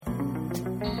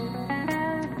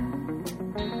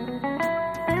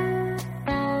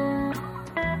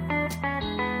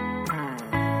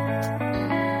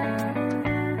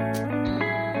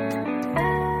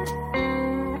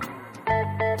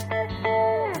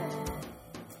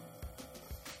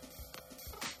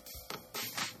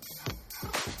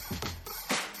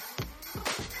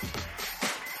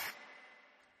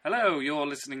Hello, you're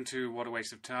listening to What a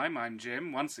Waste of Time. I'm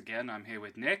Jim. Once again, I'm here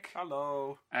with Nick.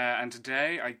 Hello. And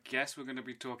today, I guess we're going to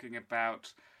be talking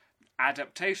about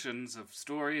adaptations of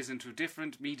stories into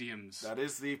different mediums. That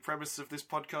is the premise of this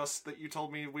podcast that you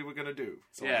told me we were going to do.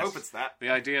 So Yes. I hope it's that. The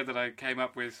idea that I came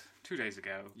up with 2 days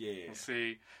ago. Yeah. We'll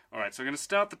see. Alright, so I'm going to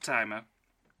start the timer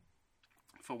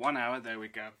for 1 hour. There we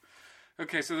go.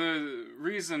 Okay, so the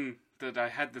reason that I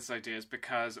had this idea is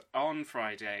because on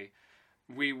Friday,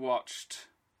 we watched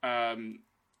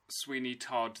Sweeney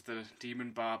Todd, the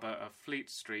Demon Barber of Fleet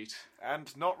Street.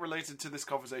 And not related to this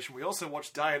conversation, we also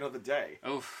watched Die Another Day.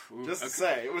 Just to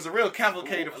say, it was a real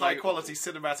cavalcade of high-quality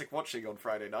cinematic watching on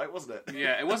Friday night, wasn't it?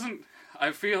 Yeah, it wasn't...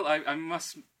 I feel I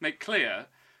must make clear,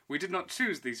 we did not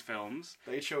choose these films.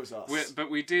 They chose us.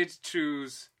 But we did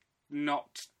choose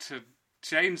not to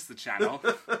change the channel.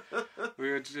 We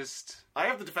were just... I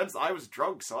have the defense that I was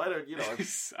drunk, so I don't,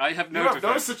 I have no you have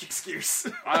defense. no such excuse.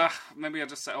 Maybe I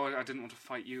just said, I didn't want to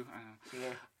fight you.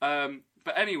 Yeah.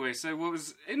 But anyway, so what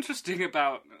was interesting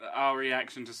about our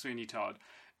reaction to Sweeney Todd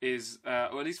is,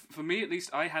 or at least for me,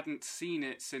 I hadn't seen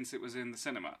it since it was in the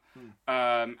cinema.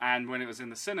 And when it was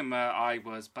in the cinema, I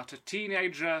was but a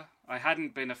teenager. I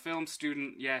hadn't been a film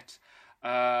student yet.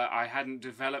 I hadn't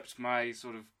developed my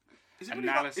sort of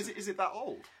analysis. Is it that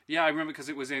old? Yeah, I remember because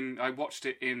I watched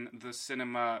it in the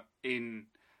cinema in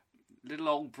little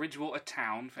old Bridgewater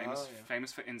town,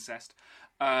 famous for incest.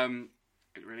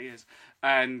 It really is,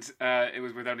 and it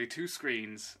was with only 2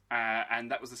 screens,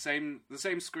 and that was the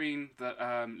same screen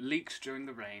that leaked during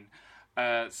the rain.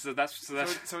 So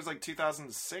it's like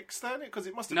 2006 then, because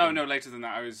it must have no later than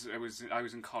that. I was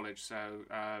in college, so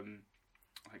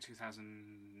like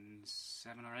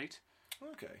 2007 or 8.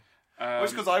 Okay.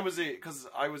 It's because I was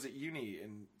at uni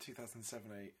in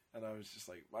 2007-8, and I was just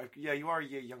like, you are a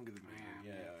year younger than me.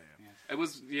 Yeah. It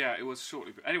was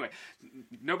shortly. But anyway,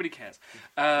 nobody cares.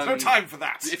 There's no time for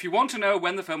that. If you want to know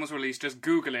when the film was released, just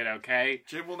Google it, okay?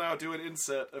 Jim will now do an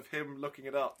insert of him looking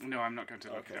it up. No, I'm not going to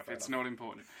look it up. It's enough. not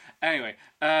important. Anyway,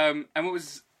 and what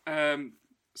was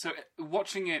so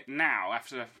watching it now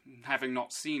after having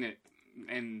not seen it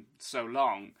in so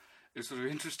long, it's sort of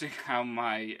interesting how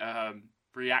my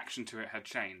reaction to it had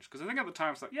changed, because I think at the time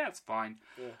I was like, yeah, it's fine.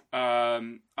 Yeah.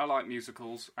 I like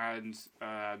musicals, and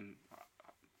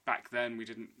back then we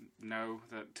didn't know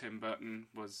that Tim Burton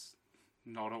was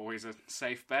not always a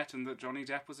safe bet and that Johnny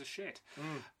Depp was a shit.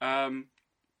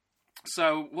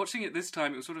 So watching it this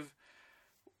time, it was sort of,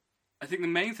 I think the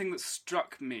main thing that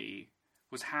struck me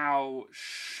was how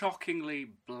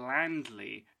shockingly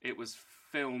blandly it was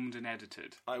filmed and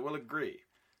edited. I will agree.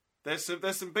 There's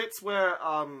some bits where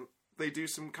they do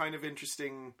some kind of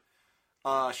interesting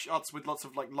shots with lots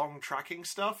of like long tracking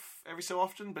stuff every so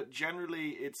often, but generally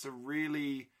it's a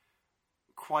really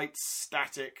quite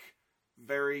static,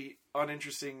 very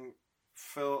uninteresting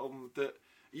film that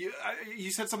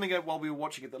you said something while we were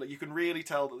watching it that like, you can really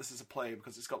tell that this is a play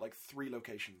because it's got like 3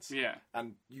 locations. Yeah.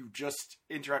 And you just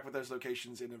interact with those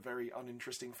locations in a very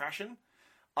uninteresting fashion.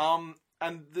 And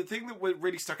the thing that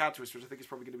really stuck out to us, which I think is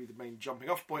probably going to be the main jumping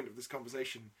off point of this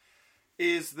conversation,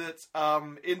 is that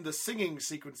in the singing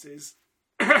sequences,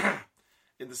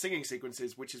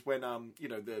 which is when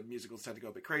the musicals tend to go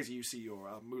a bit crazy. You see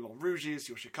your Moulin Rouges,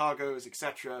 your Chicagos,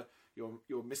 etc., your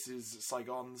Mrs.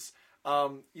 Saigons.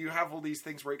 You have all these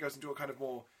things where it goes into a kind of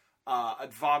more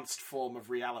advanced form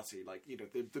of reality. Like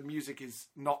the music is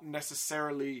not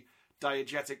necessarily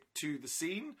diegetic to the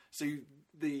scene, so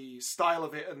the style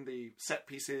of it and the set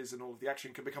pieces and all of the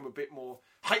action can become a bit more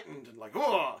heightened and like,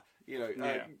 oh,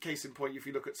 case in point, if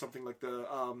you look at something like the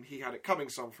He Had It Coming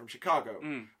song from Chicago,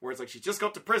 where it's like she just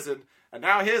got to prison and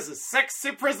now here's a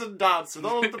sexy prison dance with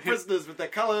all of the prisoners with their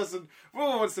colours and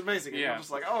it's amazing. And you're just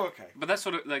like, oh, okay. But that's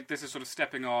sort of like, this is sort of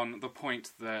stepping on the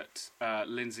point that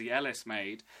Lindsay Ellis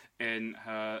made in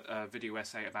her video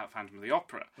essay about Phantom of the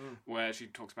Opera, where she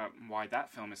talks about why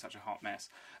that film is such a hot mess,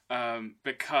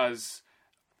 because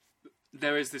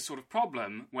there is this sort of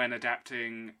problem when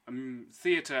adapting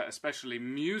theatre, especially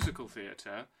musical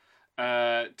theatre,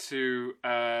 to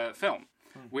film,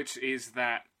 which is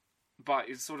that, but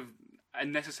it's sort of a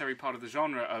necessary part of the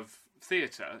genre of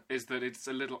theatre is that it's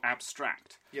a little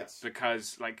abstract. Yes.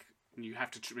 Because, like, you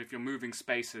have to, if you're moving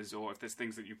spaces or if there's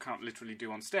things that you can't literally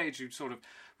do on stage, you sort of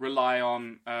rely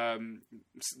on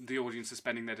the audience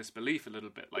suspending their disbelief a little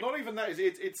bit. Like, not even that.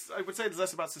 It's I would say it's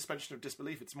less about suspension of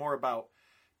disbelief. It's more about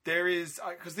there is,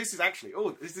 because this is actually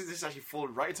this is actually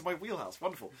falling right into my wheelhouse.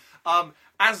 Wonderful.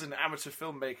 As an amateur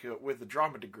filmmaker with a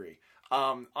drama degree,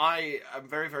 I am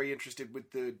very, very interested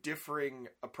with the differing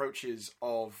approaches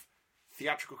of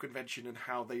theatrical convention and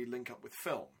how they link up with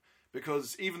film.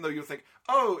 Because even though you'll think,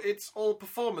 oh, it's all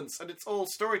performance and it's all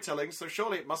storytelling, so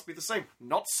surely it must be the same.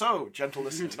 Not so, gentle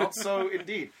listeners. Not so,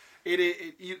 indeed.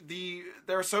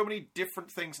 There are so many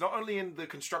different things, not only in the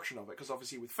construction of it, because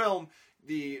obviously with film,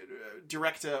 the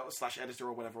director / editor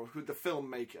or whatever, who the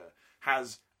filmmaker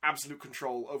has absolute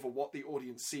control over what the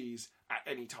audience sees at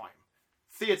any time.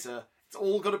 Theatre, it's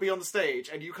all got to be on the stage,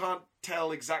 and you can't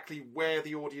tell exactly where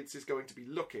the audience is going to be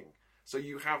looking. So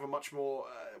you have a much more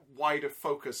wider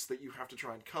focus that you have to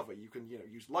try and cover. You can,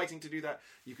 use lighting to do that.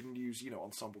 You can use,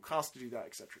 ensemble cast to do that,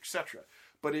 etc., etc.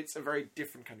 But it's a very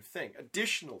different kind of thing.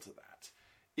 Additional to that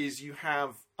is you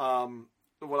have what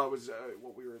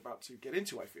we were about to get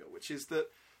into, I feel, which is that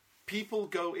people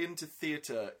go into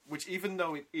theatre, which even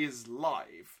though it is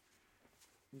live,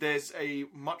 there's a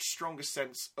much stronger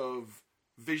sense of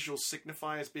visual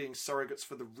signifiers being surrogates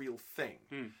for the real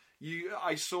thing.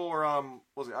 I saw,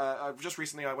 just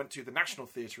recently I went to the National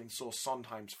Theatre and saw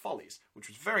Sondheim's Follies, which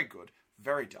was very good,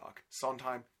 very dark.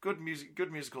 Sondheim, good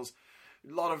musicals,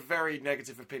 a lot of very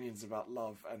negative opinions about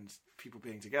love and people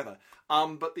being together.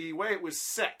 But the way it was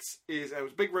set is, it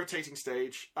was a big rotating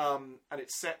stage, and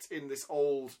it's set in this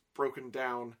old, broken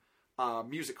down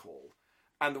music hall.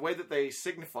 And the way that they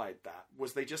signified that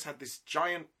was they just had this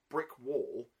giant brick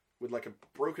wall with like a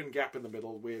broken gap in the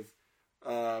middle with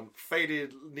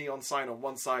faded neon sign on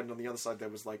one side, and on the other side there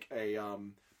was like a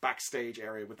backstage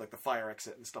area with like the fire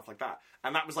exit and stuff like that.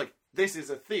 And that was like, this is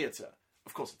a theatre.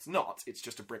 Of course it's not. It's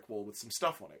just a brick wall with some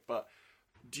stuff on it. But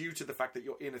due to the fact that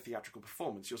you're in a theatrical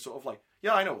performance, you're sort of like,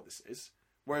 yeah, I know what this is.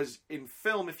 Whereas in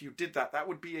film, if you did that, that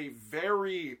would be a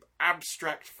very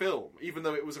abstract film. Even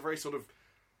though it was a very sort of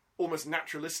almost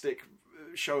naturalistic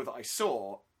show that I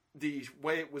saw, the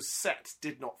way it was set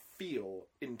did not feel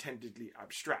intendedly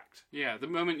abstract. Yeah, the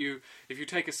moment if you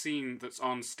take a scene that's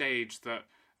on stage that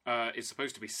is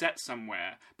supposed to be set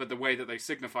somewhere, but the way that they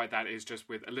signify that is just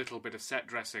with a little bit of set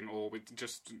dressing or with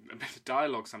just a bit of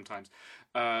dialogue sometimes.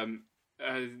 The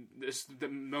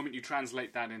moment you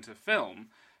translate that into film,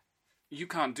 you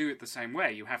can't do it the same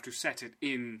way. You have to set it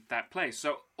in that place.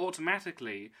 So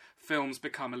automatically, films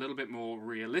become a little bit more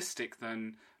realistic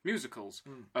than musicals,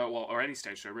 or any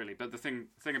stage show really. But the thing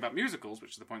about musicals,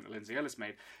 which is the point that Lindsay Ellis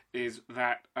made, is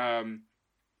that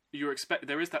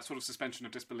there is that sort of suspension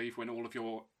of disbelief when all of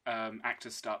your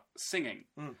actors start singing,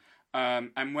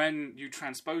 and when you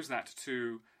transpose that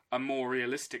to a more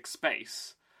realistic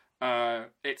space,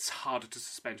 it's harder to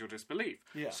suspend your disbelief.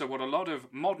 Yeah. So what a lot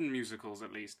of modern musicals,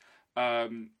 at least,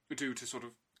 do to sort of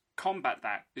combat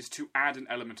that is to add an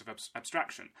element of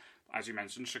abstraction. As you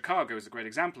mentioned, Chicago is a great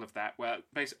example of that, where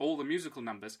basically all the musical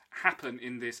numbers happen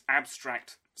in this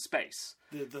abstract space.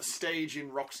 The stage in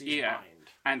Roxy's mind.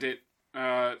 And it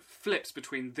flips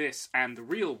between this and the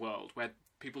real world, where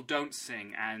people don't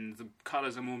sing and the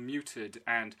colours are more muted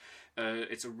and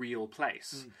it's a real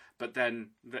place. But then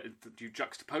you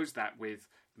juxtapose that with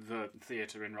the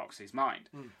theatre in Roxy's mind.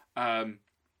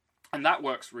 And that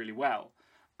works really well.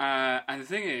 And the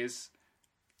thing is,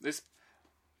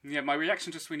 my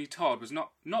reaction to Sweeney Todd was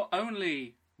not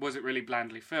only was it really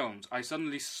blandly filmed, I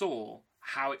suddenly saw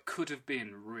how it could have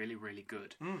been really, really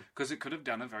good. Because it could have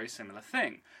done a very similar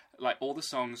thing. Like, all the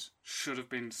songs should have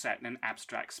been set in an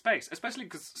abstract space, especially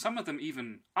because some of them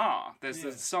even are. There's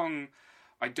a song,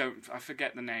 I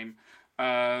forget the name,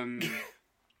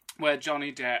 where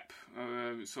Johnny Depp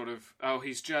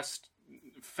he's just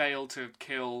failed to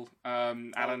kill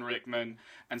Alan Rickman,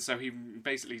 and so he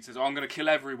basically says, I'm going to kill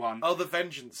everyone. Oh, the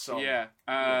Vengeance song. Yeah.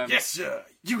 Yes, sir.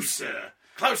 You, sir.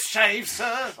 Close shave,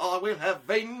 sir. I will have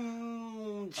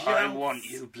vengeance. I want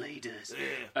you, bleeders.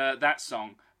 Yeah. That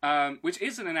song. Which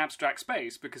isn't an abstract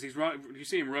space, because you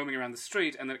see him roaming around the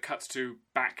street, and then it cuts to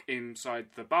back inside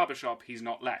the barbershop. He's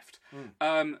not left.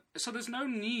 So there's no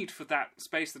need for that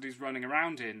space that he's running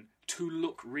around in to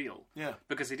look real. Yeah.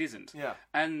 Because it isn't. Yeah.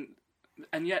 And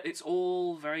yet it's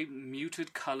all very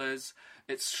muted colours.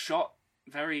 It's shot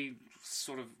very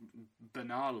sort of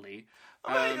banally.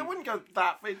 I wouldn't go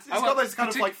that. It's got this kind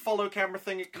of like follow camera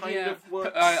thing. It kind of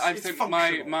works. I it's think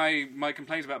functional. my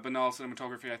complaint about banal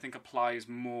cinematography, I think, applies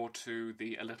more to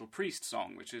the A Little Priest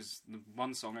song, which is the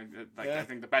one song I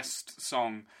think the best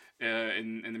song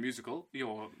in the musical.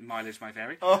 Your mileage might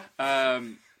vary.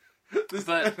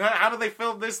 But how do they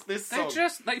film this song?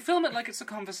 they film it like it's a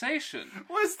conversation.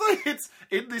 It's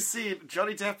in this scene,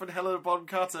 Johnny Depp and Helena Bonham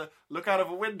Carter look out of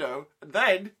a window, and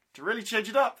then, to really change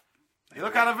it up, they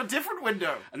look out of a different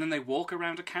window. And then they walk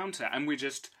around a counter, and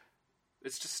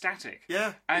it's just static.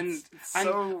 Yeah. And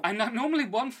I'm normally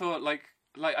one for,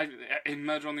 in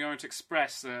Murder on the Orient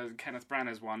Express, Kenneth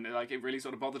Branagh's one, it really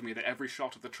sort of bothered me that every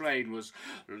shot of the train was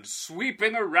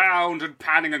sweeping around and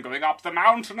panning and going up the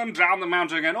mountain and down the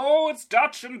mountain again. Oh, it's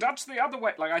Dutch and Dutch the other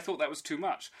way. I thought that was too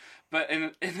much. But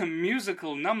in a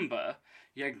musical number,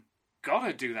 you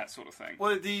gotta do that sort of thing.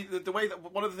 Well, the way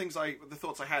that one of the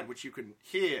thoughts I had, which you can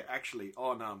hear actually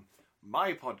on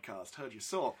my podcast, Heard You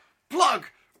Saw, plug.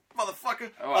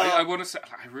 Motherfucker! Oh, I want to say,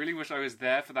 I really wish I was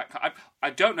there for that. I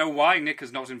don't know why Nick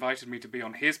has not invited me to be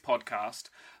on his podcast.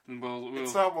 And we'll...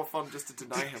 It's not more fun just to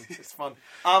deny him. It's fun.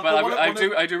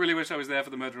 I do really wish I was there for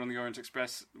the Murder on the Orient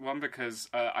Express one, because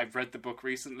I've read the book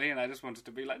recently and I just wanted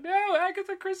to be like, no,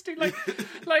 Agatha Christie, sure,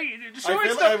 it's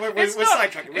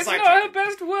not her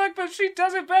best work, but she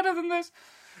does it better than this.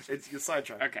 It's your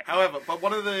sidetrack. Okay. However, but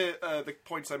one of the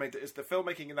points I made is the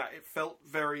filmmaking in that it felt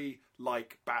very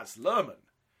like Baz Luhrmann.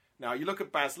 Now, you look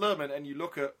at Baz Luhrmann and you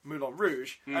look at Moulin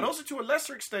Rouge, and also to a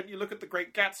lesser extent, you look at The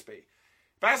Great Gatsby.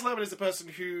 Baz Luhrmann is the person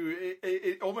who,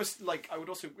 almost like, I would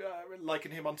also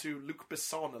liken him onto Luc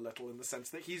Besson a little, in the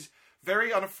sense that he's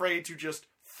very unafraid to just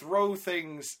throw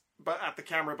things at the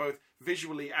camera, both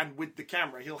visually and with the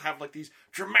camera. He'll have like these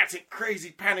dramatic,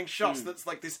 crazy panning shots that's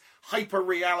like this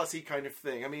hyper-reality kind of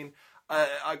thing. I mean,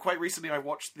 quite recently I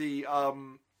watched the...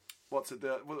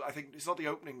 I think it's not the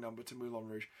opening number to Moulin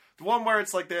Rouge. The one where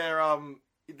it's like they're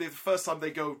the first time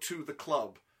they go to the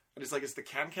club, and it's the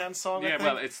Can-Can song. Yeah, I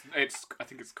think. well, I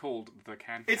think it's called the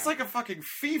Can-Can. It's like a fucking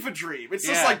fever dream. It's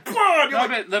just Yeah. like, "Blah!"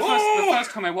 The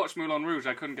first time I watched Moulin Rouge,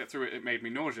 I couldn't get through it. It made me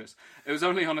nauseous. It was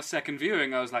only on a second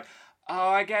viewing I was like, oh,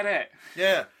 I get it.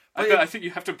 Yeah. I think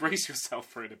you have to brace yourself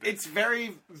for it a bit. It's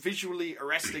very visually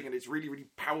arresting, and it's really, really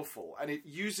powerful, and it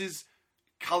uses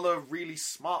colour really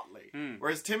smartly.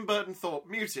 Whereas Tim Burton thought,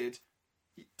 muted,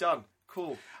 done,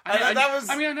 cool. I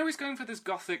know he's going for this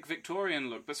gothic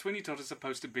Victorian look, but Sweeney Todd is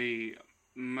supposed to be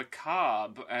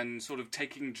macabre and sort of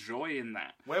taking joy in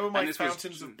that. Where were my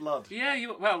fountains of blood? Yeah,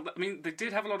 they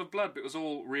did have a lot of blood, but it was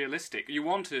all realistic. You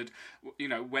wanted,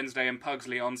 Wednesday and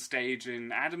Pugsley on stage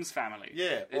in Addams Family.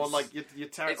 Yeah, or like your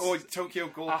Tokyo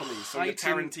Gore Police, or your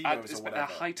Tarantino's or whatever. A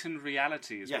heightened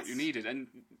reality is what you needed,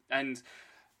 and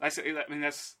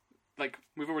that's like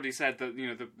we've already said that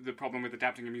the problem with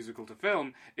adapting a musical to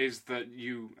film is that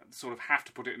you sort of have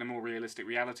to put it in a more realistic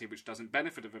reality, which doesn't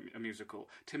benefit of a musical.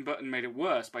 Tim Burton made it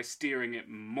worse by steering it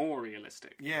more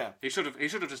realistic. Yeah, he should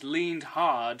have just leaned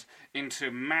hard into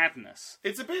madness.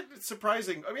 It's a bit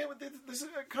surprising. I mean, there's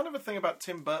kind of a thing about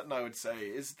Tim Burton, I would say,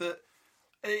 is that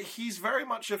he's very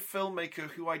much a filmmaker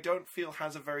who I don't feel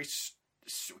has a very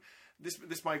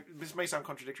this may sound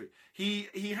contradictory.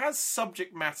 He has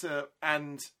subject matter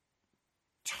and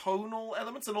tonal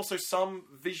elements, and also some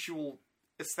visual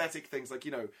aesthetic things, like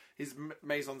his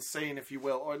mise en scène, if you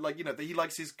will, or he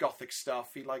likes his gothic stuff.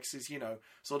 He likes his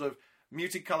sort of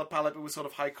muted color palette, but with sort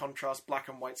of high contrast black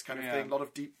and whites kind of thing. A lot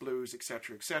of deep blues,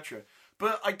 etc., etc.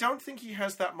 But I don't think he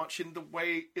has that much in the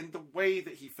way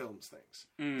that he films things.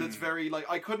 That's very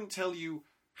I couldn't tell you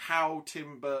how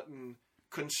Tim Burton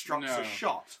constructs a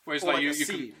shot. Whereas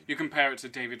you compare it to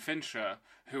David Fincher,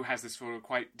 who has this sort of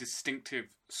quite distinctive,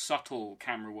 subtle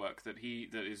camera work that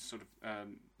is sort of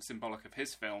symbolic of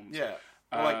his films. Yeah.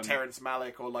 Or like Terrence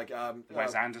Malick, or like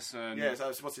Wes Anderson. Yeah,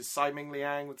 what's his Tsai Ming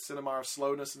Liang with Cinema of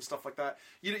Slowness and stuff like that.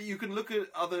 You can look at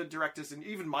other directors, and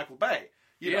even Michael Bay.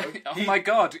 My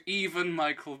God, even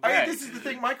Michael Bay. I mean, this is the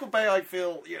thing. Michael Bay, I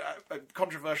feel, a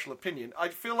controversial opinion. I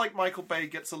feel like Michael Bay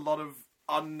gets a lot of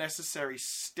unnecessary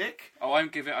stick. Oh, I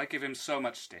give him so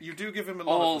much stick. You do give him a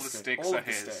lot All of the stick. Sticks are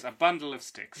his. A bundle of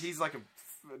sticks. He's like a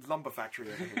lumber factory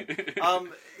over here.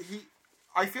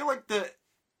 I feel like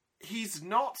he's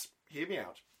not... Hear me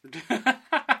out.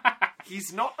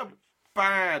 He's not a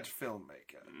bad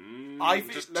filmmaker.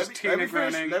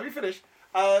 Let me finish.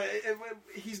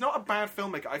 He's not a bad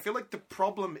filmmaker. I feel like the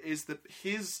problem is that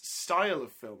his style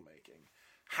of filmmaking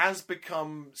has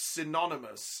become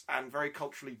synonymous and very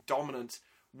culturally dominant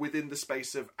within the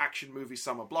space of action movie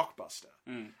summer blockbuster.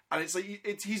 And it's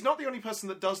like he's not the only person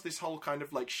that does this whole kind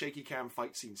of like shaky cam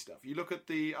fight scene stuff. You look at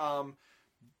the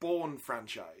Bourne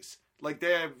franchise, like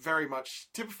they're very much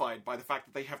typified by the fact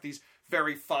that they have these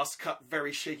very fast cut,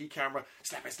 very shaky camera,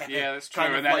 snap it. Yeah, that's true.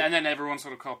 And then everyone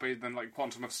sort of copied. Then like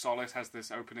Quantum of Solace has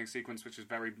this opening sequence, which is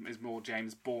more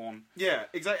James Bourne. Yeah,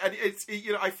 exactly. And it's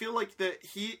I feel like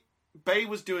Bay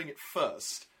was doing it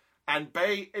first, and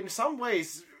Bay, in some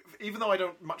ways, even though I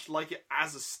don't much like it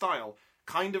as a style,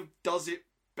 kind of does it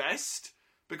best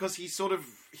because he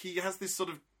has this sort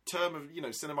of term of, you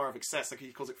know, cinema of excess, like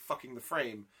he calls it fucking the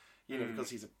frame, you know, because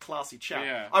he's a classy chap.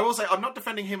 Yeah. I will say, I'm not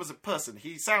defending him as a person.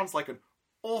 He sounds like an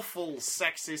awful,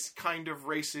 sexist, kind of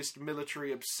racist,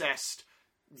 military obsessed,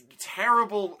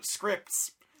 terrible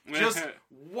scripts. Just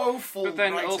woeful But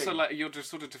then writing. also, like, you're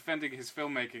just sort of defending his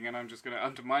filmmaking, and I'm just going to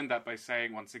undermine that by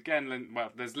saying once again,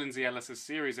 there's Lindsay Ellis's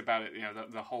series about it, you know,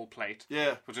 the whole plate.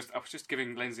 Yeah. I was just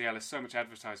giving Lindsay Ellis so much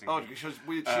advertising. Oh, she's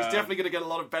definitely going to get a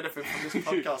lot of benefit from this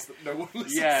podcast that no one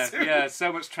listens to. Yeah,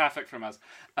 so much traffic from us.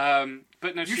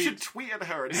 But no, you should tweet at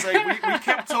her and say, we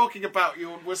kept talking about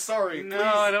you and we're sorry. No, Please.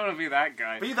 I don't want to be that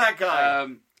guy. Be that guy.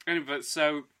 Anyway,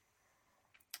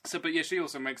 but yeah, she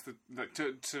also makes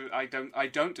I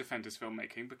don't defend his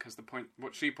filmmaking because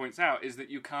what she points out is that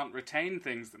you can't retain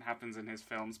things that happens in his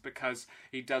films because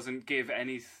he doesn't give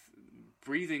any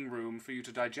breathing room for you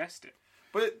to digest it.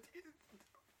 But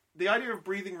the idea of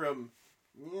breathing room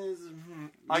is,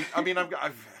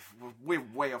 we're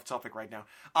way off topic right now.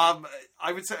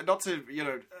 I would say, not to, you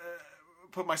know,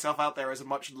 put myself out there as a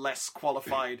much less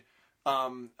qualified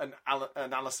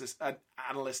analyst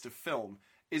of film,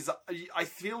 is I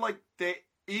feel like there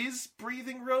is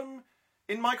breathing room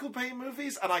in Michael Bay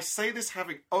movies, and I say this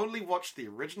having only watched the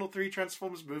original 3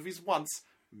 Transformers movies once,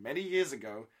 many years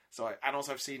ago, and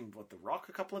also I've seen, The Rock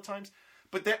a couple of times,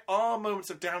 but there are moments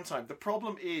of downtime. The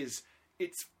problem is,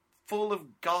 it's full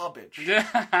of garbage.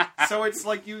 So it's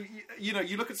like, you know,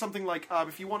 you look at something like,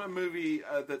 if you want a movie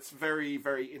that's very,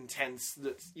 very intense,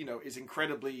 that, you know, is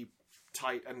incredibly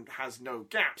tight and has no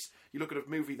gaps, you look at a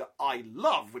movie that I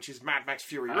love, which is Mad Max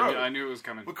Fury Road. I knew it was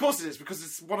coming. Of course it is, because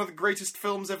it's one of the greatest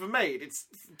films ever made. It's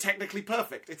technically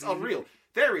perfect. It's unreal.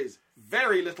 There is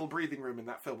very little breathing room in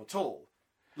that film at all.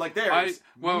 Like, there is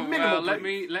minimal let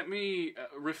me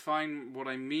refine what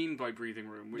I mean by breathing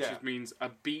room, which means a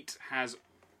beat has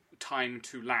time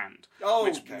to land,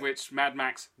 which Mad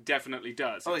Max definitely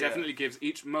does. It definitely gives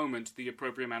each moment the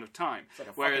appropriate amount of time.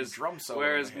 It's like a drum solo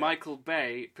whereas Michael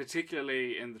Bay,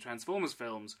 particularly in the Transformers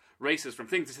films, races from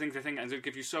thing to thing to thing, and it'll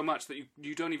give you so much that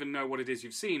you don't even know what it is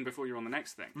you've seen before you're on the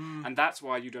next thing, and that's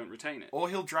why you don't retain it. Or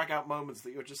he'll drag out moments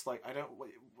that you're just like, I don't.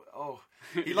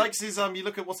 He likes his You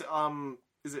look at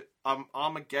is it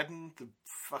Armageddon, the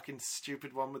fucking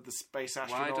stupid one with the space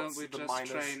astronauts? Why don't we just miners?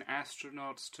 train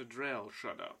astronauts to drill?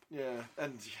 Shut up. Yeah,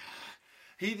 and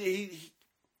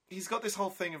he's got this whole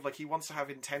thing of, like, he wants to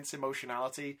have intense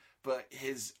emotionality, but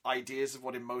his ideas of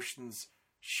what emotions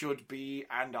should be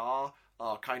and are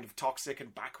kind of toxic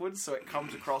and backwards, so it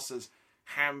comes across as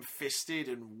ham-fisted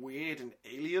and weird and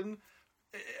alien.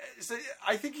 So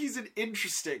I think he's an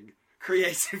interesting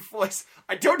creative voice.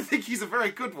 I don't think he's a very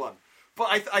good one.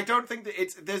 But I don't think that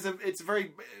it's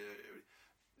very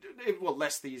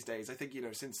less these days. I think, you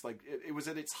know, since, like, it was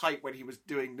at its height when he was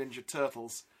doing Ninja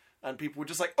Turtles, and people were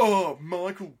just like, oh,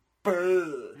 Michael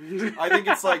Bay. I think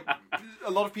it's like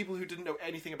a lot of people who didn't know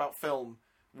anything about film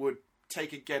would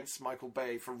take against Michael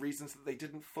Bay for reasons that they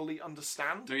didn't fully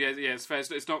understand. No, yeah, it's fair.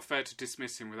 It's not fair to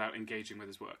dismiss him without engaging with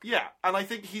his work. Yeah, and I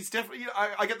think he's definitely. You know,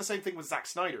 I get the same thing with Zack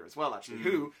Snyder as well, actually.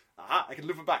 Who I can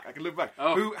live it back.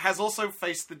 Oh. Who has also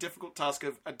faced the difficult task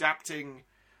of adapting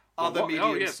other mediums.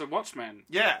 Oh yeah, so Watchmen.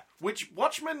 Yeah, which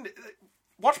Watchmen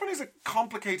is a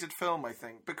complicated film, I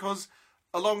think, because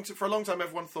for a long time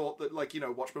everyone thought that, like, you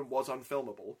know, Watchmen was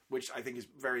unfilmable, which I think is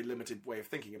a very limited way of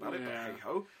thinking about it. But hey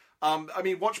ho. I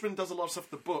mean, Watchmen does a lot of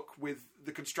stuff in the book with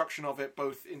the construction of it,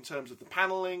 both in terms of the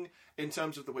paneling, in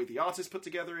terms of the way the art is put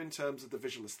together, in terms of the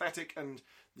visual aesthetic, and,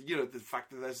 you know, the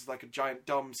fact that there's, like, a giant,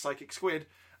 dumb psychic squid.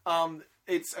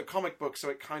 It's a comic book, so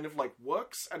it kind of, like,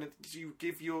 works, and you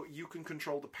can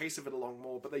control the pace of it along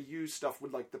more, but they use stuff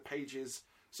with, like, the pages,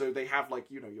 so they have, like,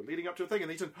 you know, you're leading up to a thing,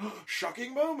 and these are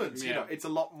shocking moments. Yeah. You know, it's a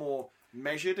lot more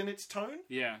measured in its tone.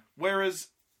 Yeah. Whereas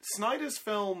Snyder's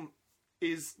film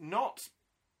is not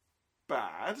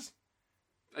bad.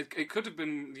 It could have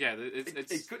been, yeah.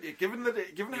 It could,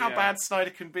 given how bad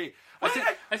Snyder can be. I think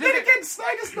again,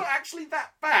 Snyder's not actually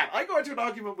that bad. I got into an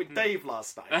argument with Dave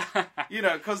last night. You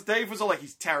know, because Dave was all like,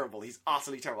 he's terrible. He's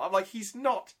utterly terrible. I'm like, he's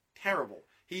not terrible.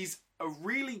 He's a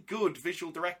really good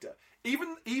visual director.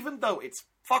 Even though it's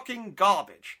fucking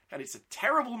garbage, and it's a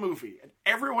terrible movie, and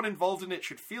everyone involved in it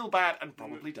should feel bad, and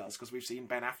probably does, because we've seen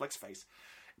Ben Affleck's face.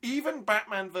 Even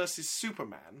Batman vs.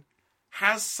 Superman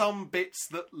has some bits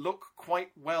that look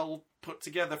quite well put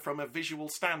together from a visual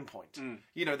standpoint.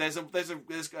 You know, there's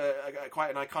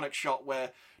quite an iconic shot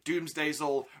where Doomsday's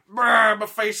all, my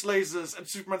face lasers, and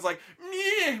Superman's like,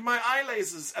 my eye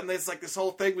lasers, and there's like this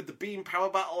whole thing with the beam power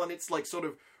battle, and it's like sort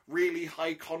of really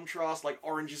high contrast, like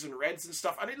oranges and reds and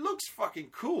stuff, and it looks fucking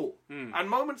cool. And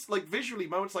moments like visually,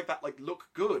 moments like that like look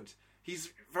good.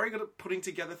 He's very good at putting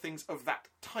together things of that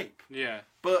type. Yeah.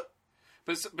 But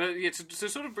yeah, to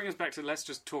sort of bring us back to less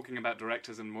just talking about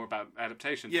directors and more about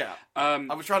adaptation. yeah,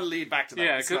 I was trying to lead back to that.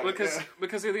 Yeah,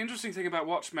 because the interesting thing about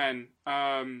Watchmen,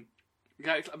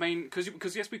 yeah, I mean,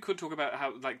 because yes, we could talk about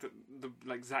how like the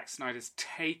like Zack Snyder's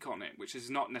take on it, which is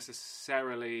not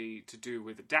necessarily to do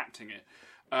with adapting it.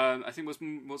 I think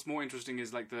what's more interesting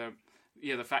is like the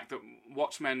fact that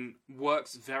Watchmen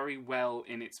works very well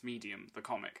in its medium, the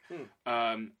comic,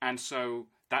 and so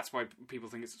that's why people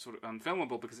think it's sort of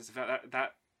unfilmable, because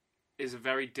that is a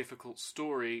very difficult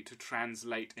story to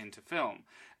translate into film.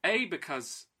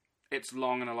 Because it's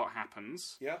long and a lot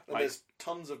happens. Yeah, and there's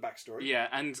tons of backstory. Yeah,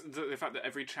 and the fact that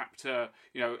every chapter,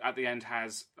 at the end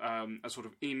has a sort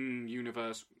of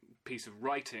in-universe piece of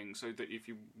writing, so that if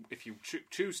you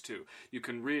choose to, you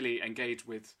can really engage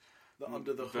with the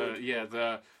under the hood.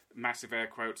 The massive air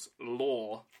quotes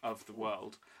lore of the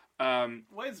world. Why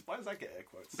does that get air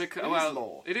quotes? Because, is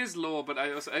lore. It is lore, but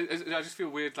I just feel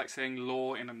weird like saying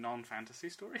lore in a non-fantasy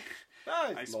story.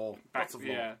 It's lore. Lots of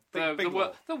lore. Yeah, big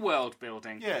lore. The world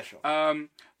building. Yeah, sure.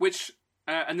 Which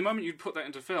and the moment you put that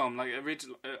into film, like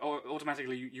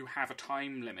automatically you have a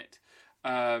time limit,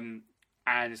 and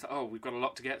it's like, we've got a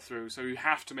lot to get through, so you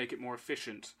have to make it more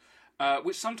efficient,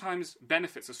 which sometimes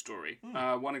benefits a story.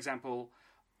 One example.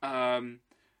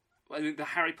 The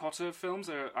Harry Potter films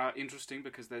are interesting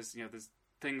because there's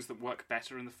things that work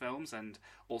better in the films and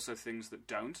also things that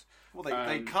don't. Well,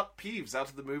 they cut Peeves out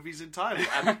of the movies entirely,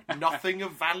 and nothing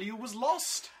of value was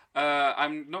lost.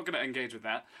 I'm not going to engage with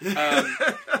that.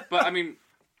 But I mean,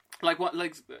 what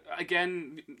the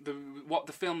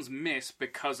films miss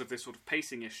because of this sort of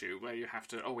pacing issue, where you have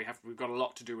to we've got a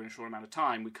lot to do in a short amount of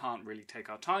time. We can't really take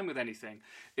our time with anything.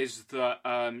 Is that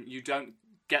you don't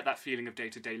get that feeling of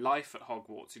day-to-day life at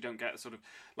Hogwarts. You don't get sort of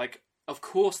of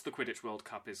course the Quidditch World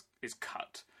Cup is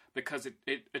cut because it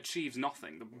achieves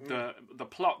nothing. The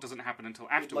plot doesn't happen until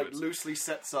afterwards. Like loosely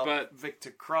sets up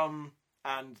Victor Crumb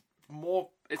and more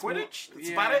Quidditch. That's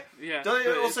about it. Yeah.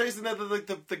 Isn't there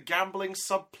the gambling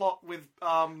subplot with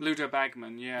Ludo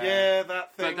Bagman? Yeah. Yeah,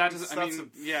 that thing. But that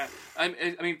doesn't.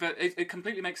 But it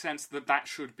completely makes sense that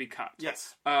should be cut.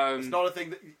 Yes. It's not a thing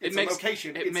that it's a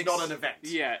location. It's not an event.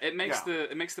 Yeah. It makes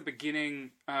the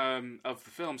beginning of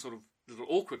the film sort of a little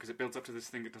awkward because it builds up to this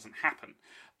thing that doesn't happen.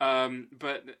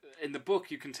 But in the book,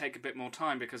 you can take a bit more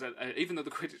time because even though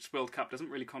the Quidditch World Cup doesn't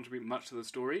really contribute much to the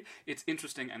story, it's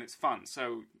interesting and it's fun.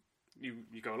 So you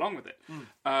go along with it.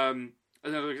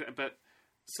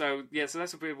 So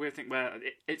that's a weird thing where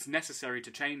it's necessary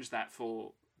to change that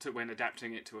when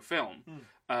adapting it to a film.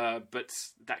 But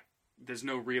that there's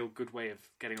no real good way of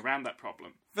getting around that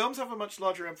problem. Films have a much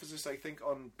larger emphasis, I think,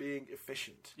 on being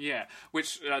efficient. Yeah,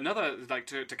 which another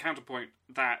to counterpoint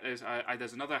that is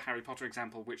there's another Harry Potter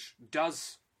example which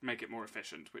does make it more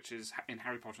efficient, which is in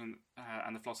Harry Potter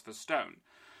and the Philosopher's Stone.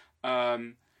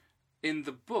 In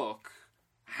the book,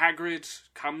 Hagrid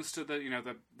comes to the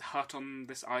hut on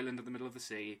this island in the middle of the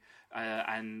sea,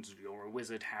 and you're a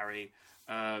wizard, Harry,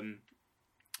 and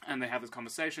they have this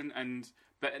conversation.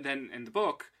 But then in the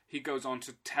book, he goes on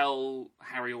to tell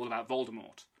Harry all about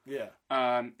Voldemort. Yeah.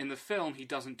 In the film, he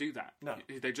doesn't do that. No.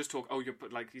 They just talk.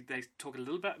 They talk a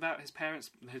little bit about his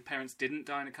parents. His parents didn't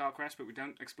die in a car crash, but we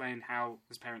don't explain how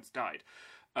his parents died.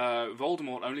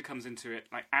 Voldemort only comes into it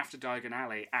after Diagon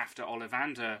Alley, after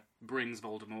Ollivander brings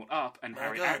Voldemort up, and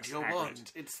Harry asks your Hagrid.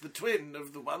 wand. It's the twin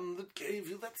of the one that gave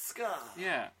you that scar.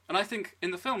 Yeah, and I think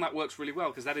in the film that works really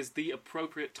well because that is the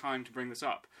appropriate time to bring this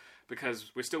up.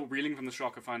 Because we're still reeling from the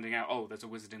shock of finding out, there's a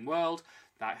wizarding world,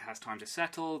 that has time to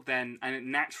settle, and it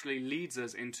naturally leads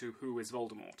us into who is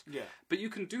Voldemort. Yeah. But you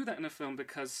can do that in a film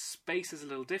because space is a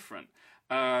little different.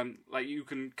 You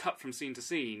can cut from scene to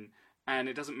scene, and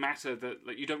it doesn't matter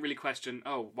that you don't really question,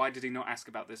 why did he not ask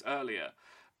about this earlier?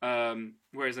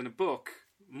 Whereas in a book,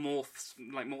 more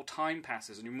time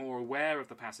passes, and you're more aware of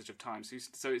the passage of time.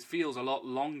 So it feels a lot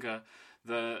longer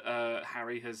that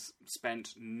Harry has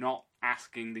spent not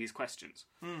asking these questions.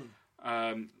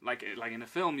 Like in a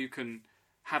film, you can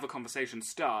have a conversation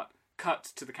start, cut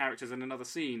to the characters in another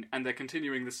scene, and they're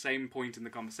continuing the same point in the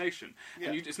conversation.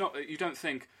 Yeah. And you don't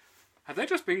think, have they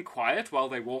just been quiet while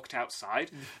they walked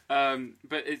outside?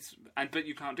 But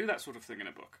you can't do that sort of thing in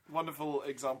a book. Wonderful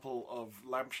example of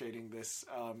lampshading this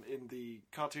in the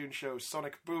cartoon show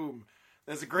Sonic Boom.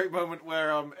 There's a great moment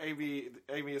where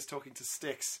Amy is talking to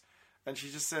Styx, and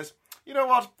she just says, "You know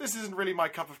what? This isn't really my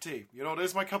cup of tea. You know what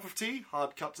is my cup of tea?"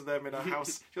 Hard cut to them in a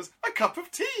house. She goes, "A cup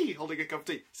of tea!" Holding a cup of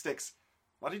tea. Styx,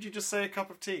 why did you just say a cup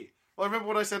of tea? Well, I remember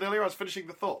what I said earlier. I was finishing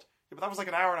the thought. Yeah, but that was like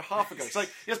an hour and a half ago. It's like,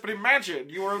 yes, but imagine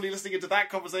you were only listening into that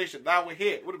conversation. Now we're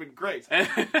here. It would have been great.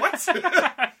 What?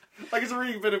 Like, it's a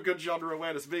really bit of good genre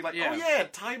awareness. Being like, oh yeah,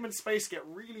 time and space get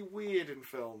really weird in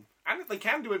film. And they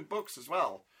can do in books as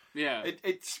well. Yeah.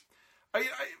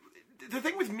 The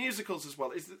thing with musicals as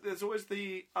well is that there's always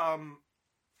the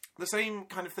same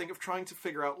kind of thing of trying to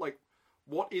figure out, like,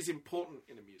 what is important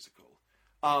in a musical.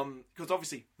 Because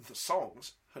obviously the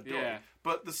songs are done,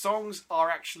 but the songs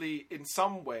are actually, in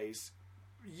some ways,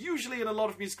 usually in a lot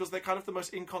of musicals, they're kind of the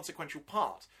most inconsequential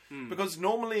part. Because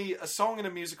normally a song in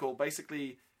a musical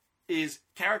basically is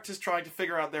characters trying to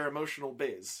figure out their emotional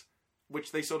biz,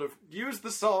 which they sort of use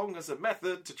the song as a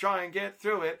method to try and get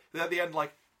through it. Then at the end,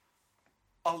 like,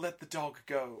 I'll let the dog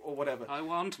go, or whatever. I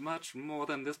want much more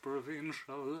than this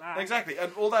provincial life. Exactly,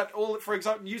 and for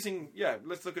example,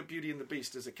 let's look at Beauty and the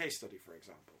Beast as a case study, for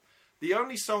example. The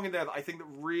only song in there that I think that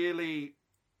really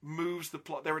moves the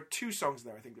plot, there are two songs in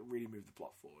there I think that really move the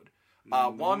plot forward.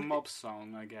 One Mob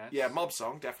Song, I guess. Yeah, Mob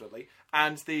Song, definitely.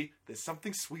 And There's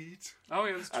Something Sweet. Oh,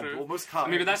 yeah, that's true. And Almost Kind. I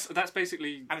mean, but that's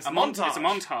basically and it's a montage. It's a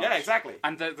montage. Yeah, exactly.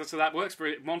 And so that works.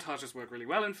 Montages work really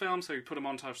well in film. So you put a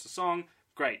montage to song.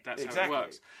 Great, that's how it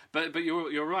works. But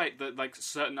you're right that, like,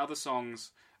 certain other songs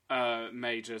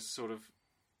may just sort of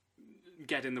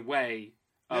get in the way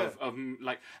of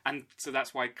like, and so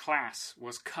that's why Class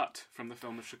was cut from the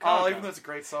film of Chicago. Oh, even though it's a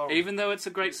great song. Even though it's a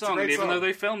great song, and even though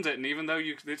they filmed it, and even though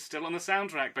it's still on the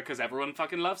soundtrack because everyone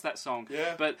fucking loves that song.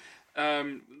 Yeah. But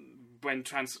when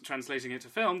translating it to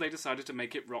film, they decided to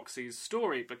make it Roxy's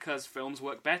story because films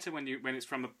work better when it's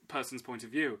from a person's point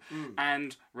of view,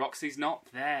 and Roxy's not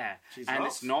there,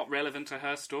 it's not relevant to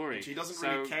her story. She doesn't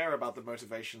really care about the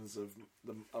motivations of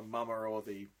the Mama or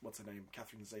the what's her name,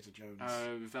 Catherine Zeta-Jones,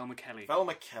 Velma Kelly.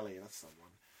 Velma Kelly, that's the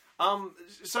one.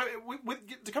 So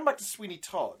to come back to Sweeney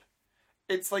Todd,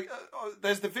 it's like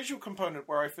there's the visual component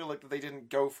where I feel like that they didn't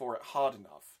go for it hard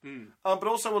enough, but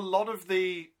also a lot of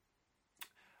the.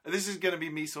 This is going to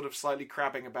be me sort of slightly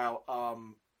crabbing about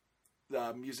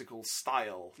the musical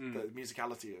style, the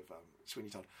musicality of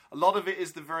Sweeney Todd. A lot of it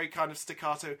is the very kind of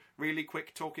staccato, really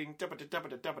quick talking,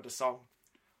 da-ba-da-da-ba-da-da-ba-da song.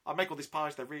 I make all these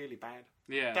pies, they're really bad.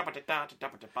 Yeah.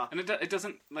 Da-ba-da-da-da-da-ba-da-ba. And it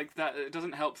doesn't, like, that. It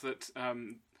doesn't help that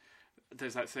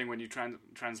there's that thing when you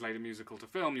translate a musical to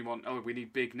film, you want, we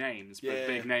need big names, but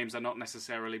big names are not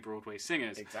necessarily Broadway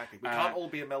singers. Exactly. We can't all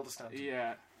be Imelda Stanton.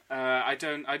 Yeah. I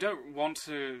don't want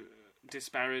to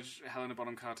disparage Helena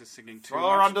Bonham Carter's singing too much.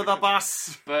 Throw her under the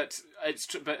bus! But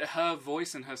but her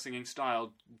voice and her singing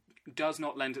style does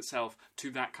not lend itself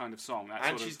to that kind of song.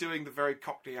 And she's doing the very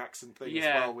Cockney accent thing as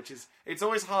well, which is... It's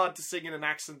always hard to sing in an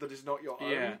accent that is not your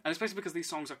own. Yeah, and especially because these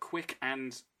songs are quick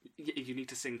and you need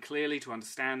to sing clearly to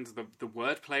understand the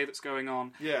wordplay that's going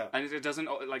on. Yeah. And it doesn't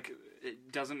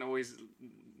always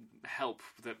help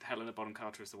that Helena Bonham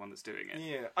Carter is the one that's doing it.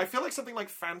 Yeah. I feel like something like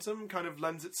Phantom kind of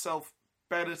lends itself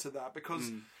better to that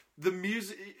because the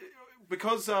music...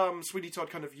 Because Sweeney Todd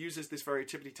kind of uses this very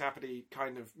tippity-tappity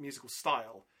kind of musical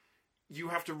style, you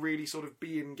have to really sort of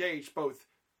be engaged, both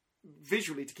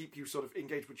visually to keep you sort of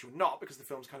engaged, which you're not, because the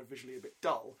film's kind of visually a bit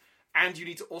dull, and you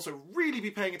need to also really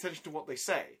be paying attention to what they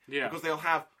say. Yeah. Because they'll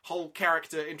have whole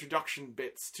character introduction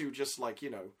bits to just, like, you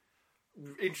know,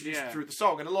 introduce through the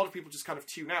song, and a lot of people just kind of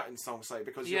tune out in songs, say,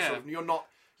 because you're not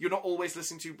always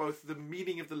listening to both the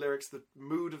meaning of the lyrics, the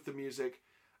mood of the music,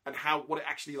 and what it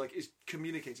actually like is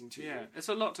communicating to you. Yeah, it's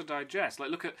a lot to digest. Like,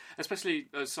 look at especially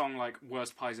a song like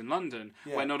 "Worst Pies in London,"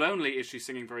 where not only is she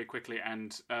singing very quickly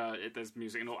and there's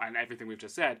music and everything we've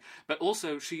just said, but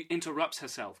also she interrupts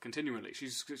herself continually.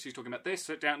 She's talking about this,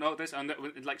 sit down, no, this, and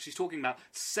that, like she's talking about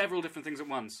several different things at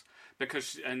once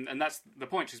because and that's the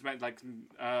point. She's meant like.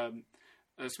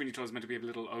 Sweeney Todd is meant to be a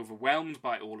little overwhelmed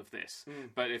by all of this,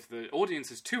 but if the audience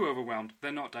is too overwhelmed,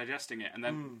 they're not digesting it, and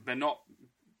then they're not.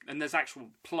 And there's actual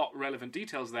plot-relevant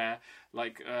details there,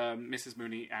 like Mrs.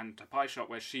 Mooney and a pie shop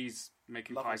where she's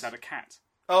making pies out of cat.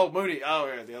 Oh, Mooney. Oh,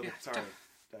 yeah, the other. Yeah. Sorry.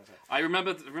 I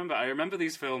remember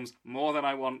these films more than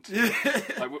I want.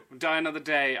 Like Die Another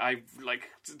Day, I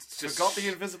just forgot the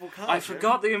invisible car. I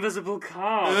forgot the invisible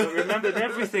car, but remembered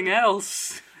everything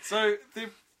else. So,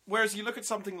 whereas you look at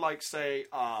something like, say,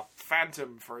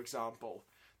 Phantom, for example.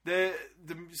 The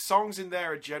songs in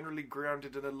there are generally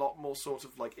grounded in a lot more sort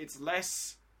of like it's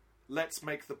less. Let's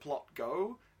make the plot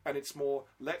go, and it's more,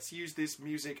 let's use this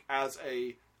music as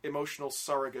a emotional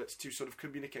surrogate to sort of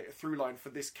communicate a through line for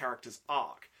this character's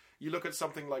arc. You look at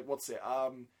something like,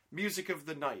 Music of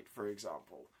the Night, for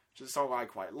example, which is a song I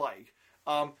quite like.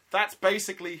 That's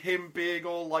basically him being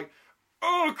all like,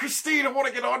 oh, Christine, I want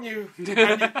to get on you,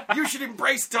 and you should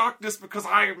embrace darkness because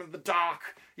I am in the dark.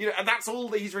 You know, and that's all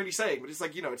that he's really saying. But it's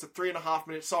like, you know, it's a 3.5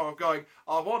 minute song of going,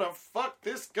 I want to fuck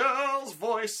this girl's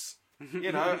voice.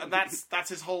 You know, and that's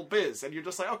his whole biz. And you're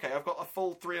just like, okay, I've got a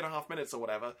full 3.5 minutes or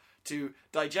whatever to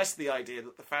digest the idea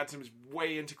that the Phantom is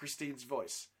way into Christine's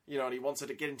voice. You know, and he wants her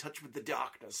to get in touch with the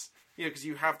darkness. You know, because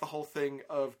you have the whole thing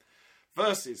of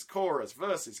verses, chorus,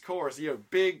 you know,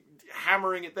 big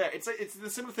hammering it there. It's the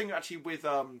similar thing actually with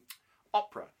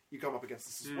opera. You come up against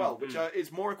this as well, which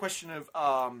is more a question of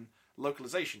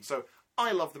localization. So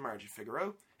I love The Marriage of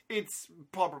Figaro. It's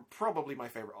probably my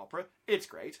favourite opera. It's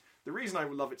great. The reason I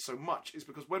love it so much is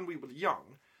because when we were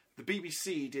young, the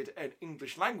BBC did an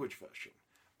English language version.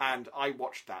 And I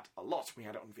watched that a lot. We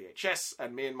had it on VHS,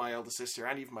 and me and my elder sister,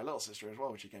 and even my little sister as well,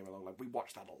 when she came along, like, we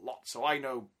watched that a lot. So I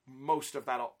know most of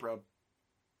that opera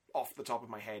off the top of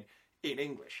my head in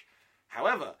English.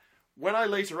 However, when I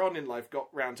later on in life got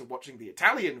round to watching the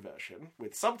Italian version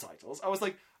with subtitles, I was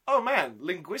like, oh man,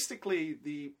 linguistically,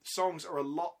 the songs are a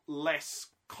lot less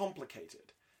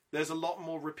complicated. There's a lot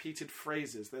more repeated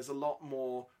phrases. There's a lot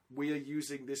more, we are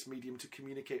using this medium to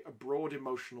communicate a broad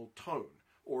emotional tone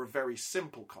or a very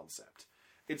simple concept.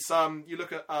 It's, you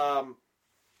look at, oh,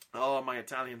 my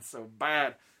Italian's so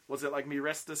bad. Was it like Mi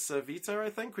Resta Servita, I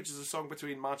think, which is a song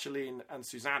between Marceline and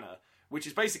Susanna, which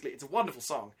is basically, it's a wonderful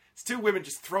song. It's two women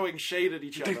just throwing shade at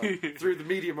each other through the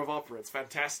medium of opera. It's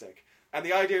fantastic. And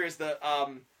the idea is that,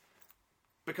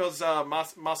 because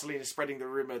Marceline is spreading the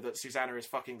rumour that Susanna is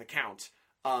fucking the Count,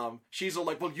 she's all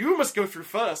like, well, you must go through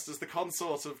first as the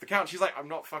consort of the Count. She's like, I'm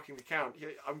not fucking the Count.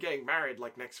 I'm getting married,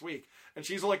 like, next week. And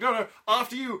she's all like, no,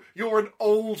 after you, you're an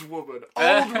old woman.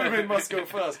 Old women must go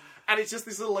first. And it's just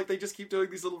this little, like, they just keep doing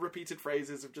these little repeated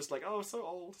phrases of just like, oh, so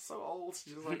old.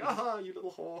 She's like, aha, you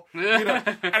little whore. You know,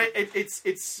 and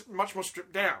it's much more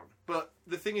stripped down. But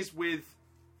the thing is with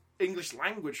English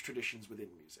language traditions within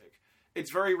music,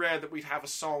 it's very rare that we'd have a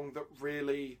song that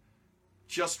really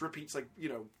just repeats, like, you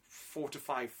know, 4 to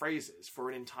 5 phrases for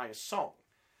an entire song.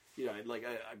 You know, like,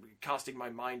 I'm casting my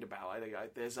mind about, I think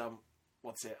there's,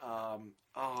 what's it,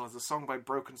 there's a song by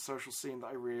Broken Social Scene that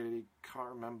I really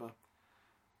can't remember.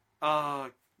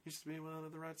 Used to be one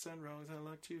of the rights and wrongs, I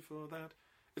liked you for that.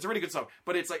 It's a really good song,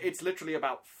 but it's like, it's literally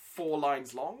about 4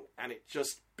 lines long, and it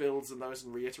just builds on those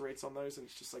and reiterates on those, and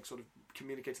it's just like sort of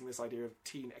communicating this idea of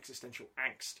teen existential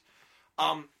angst.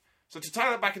 So to tie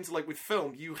that back into, like, with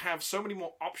film, you have so many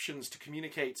more options to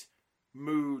communicate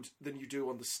mood than you do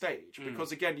on the stage.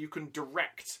 Because, again, you can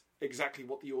direct exactly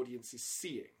what the audience is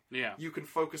seeing. Yeah. You can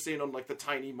focus in on, like, the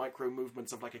tiny micro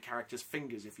movements of, like, a character's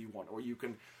fingers if you want. Or you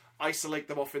can isolate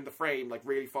them off in the frame, like,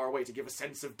 really far away to give a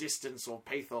sense of distance or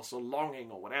pathos or longing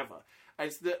or whatever. And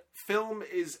it's that film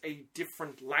is a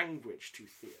different language to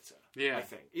theatre, I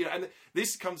think. You know, and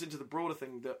this comes into the broader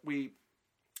thing that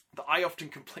I often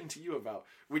complain to you about,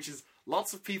 which is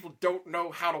lots of people don't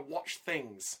know how to watch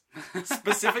things.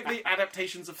 Specifically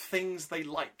adaptations of things they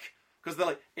like. Because they're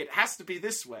like, it has to be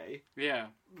this way. Yeah.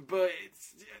 But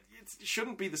it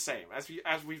shouldn't be the same. As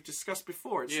we've discussed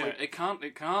before. It's like, it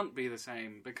can't be the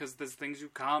same because there's things you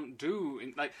can't do.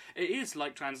 It is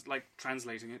like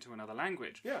translating it to another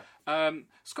language. Yeah.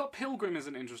 Scott Pilgrim is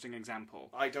an interesting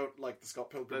example. I don't like the Scott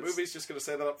Pilgrim movies, just going to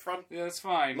say that up front. Yeah, that's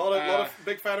fine. Lot of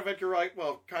big fan of Edgar Wright.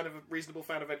 Well, kind of a reasonable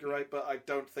fan of Edgar Wright, but I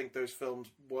don't think those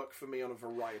films work for me on a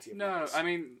variety of levels. I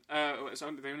mean,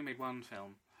 they only made one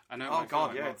film. I know. Oh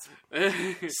God, yeah.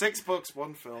 It's 6 books,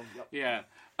 1 film. Yep. Yeah.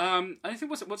 I think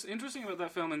what's interesting about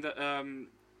that film, and that,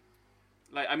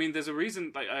 there's a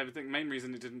reason. Like, I think the main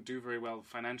reason it didn't do very well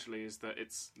financially is that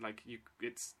it's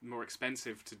more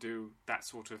expensive to do that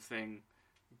sort of thing,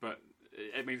 but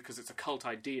because it's a cult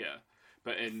idea.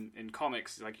 But in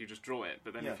comics, like, you just draw it.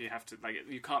 But then if you have to, like,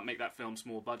 you can't make that film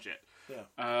small budget.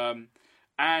 Yeah.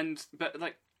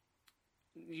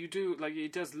 You do, like,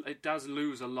 it does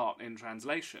lose a lot in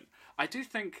translation. I do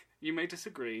think you may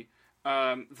disagree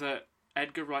that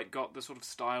Edgar Wright got the sort of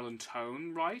style and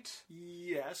tone right.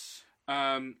 Yes.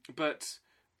 But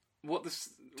what the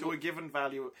a given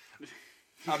value.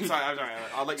 I'm sorry.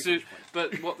 I'll let you finish.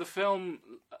 But what the film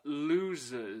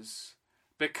loses,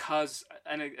 because,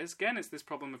 and again, it's this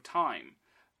problem of time.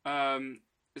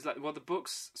 Is that the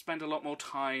books spend a lot more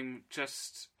time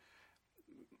just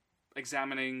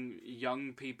examining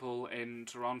young people in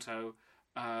Toronto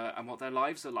and what their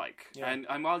lives are like. Yeah.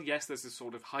 And while, yes, there's this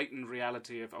sort of heightened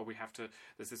reality of,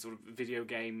 there's this sort of video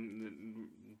game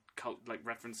cult, like,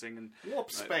 referencing and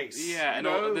warp space. Yeah, and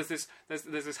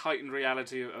there's this heightened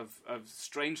reality of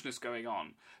strangeness going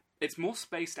on. It's more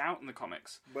spaced out in the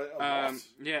comics. But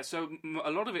yeah, so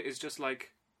a lot of it is just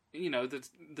like,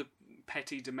 the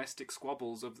petty domestic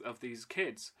squabbles of these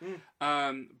kids.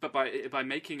 But by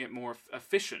making it more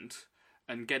efficient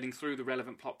and getting through the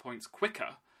relevant plot points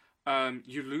quicker,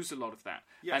 you lose a lot of that.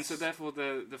 Yes. And so therefore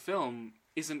the film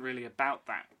isn't really about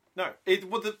that. No,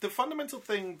 the fundamental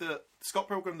thing that Scott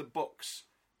Pilgrim the books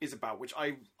is about, which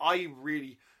I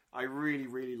really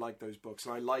like those books,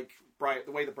 and I like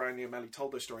the way that Brian Lee O'Malley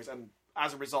told those stories, and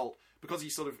as a result, because he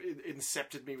sort of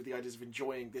incepted me with the ideas of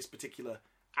enjoying this particular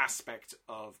aspect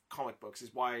of comic books,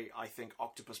 is why I think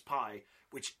Octopus Pie,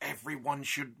 which everyone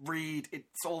should read,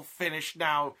 it's all finished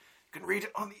now. You can read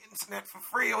it on the internet for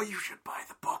free, or you should buy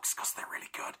the books because they're really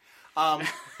good.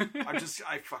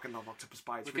 I fucking love Octopus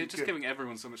Pie. It's We're really just good. giving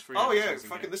everyone so much free. Oh yeah, advertising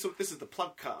fucking here. this is the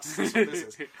plug cast. That's what this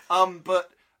is. But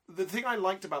the thing I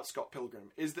liked about Scott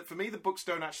Pilgrim is that for me the books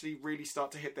don't actually really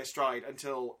start to hit their stride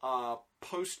until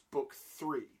post book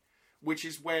 3, which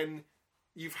is when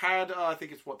you've had I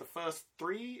think it's the first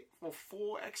 3 or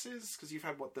 4 X's, because you've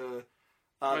had the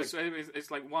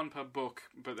it's like one per book,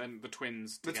 but then the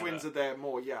twins. the together. twins are there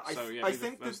more. Yeah, So, yeah, I these are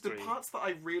think those the 3. parts that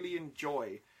I really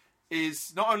enjoy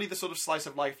is not only the sort of slice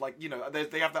of life, like, you know,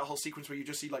 they have that whole sequence where you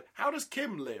just see, like, how does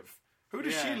Kim live? Who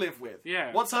does she Yeah. live with?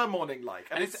 Yeah. What's her morning like?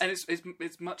 And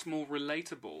it's much more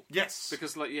relatable. Yes.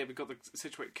 Because we've got the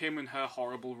situation Kim and her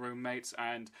horrible roommates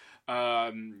and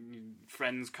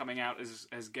friends coming out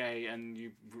as gay and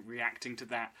you reacting to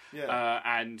that. Yeah.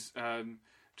 And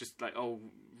just like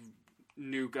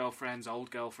new girlfriends, old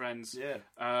girlfriends. Yeah.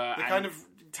 The kind of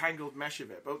tangled mesh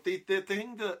of it. But the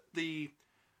thing that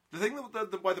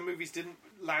why the movies didn't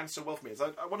land so well for me is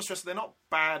I want to stress that they're not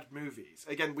bad movies.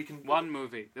 Again, we can one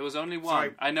movie. There was only one.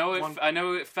 Sorry, I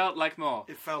know it felt like more.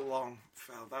 It felt long.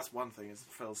 That's one thing. It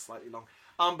felt slightly long.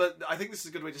 But I think this is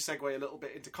a good way to segue a little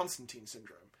bit into Constantine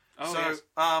syndrome. Oh, so, yes.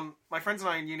 My friends and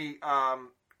I in uni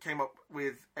came up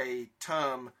with a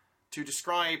term to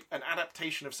describe an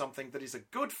adaptation of something that is a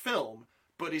good film,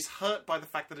 but is hurt by the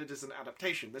fact that it is an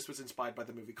adaptation. This was inspired by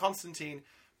the movie Constantine,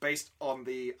 based on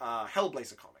the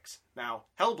Hellblazer comics. Now,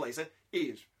 Hellblazer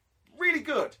is really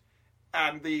good,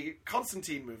 and the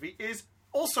Constantine movie is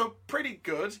also pretty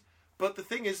good, but the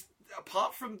thing is,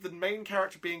 apart from the main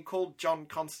character being called John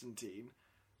Constantine,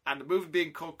 and the movie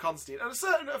being called Constantine, and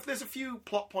there's a few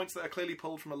plot points that are clearly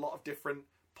pulled from a lot of different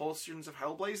portions of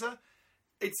Hellblazer,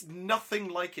 it's nothing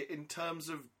like it in terms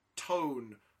of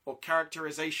tone, or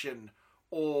characterization,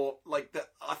 or, like, the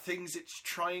things it's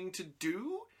trying to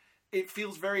do. It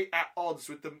feels very at odds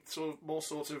with the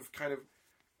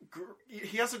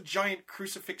he has a giant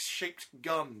crucifix-shaped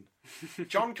gun.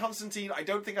 John Constantine, I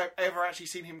don't think I've ever actually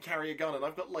seen him carry a gun, and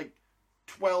I've got, like,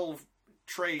 12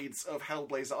 trades of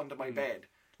Hellblazer under my bed.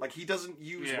 Like, he doesn't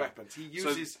use weapons. He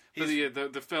uses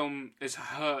the film is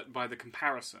hurt by the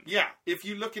comparison. Yeah, if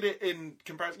you look at it in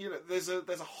comparison, you know, there's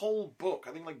a whole book,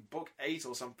 I think like book 8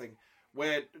 or something,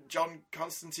 where John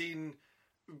Constantine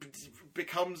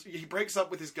he breaks up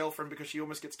with his girlfriend because she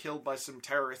almost gets killed by some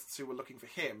terrorists who were looking for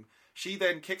him. She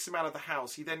then kicks him out of the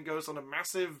house. He then goes on a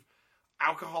massive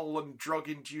alcohol and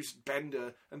drug-induced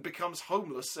bender and becomes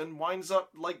homeless and winds up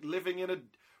like living in a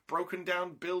broken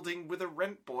down building with a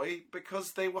rent boy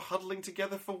because they were huddling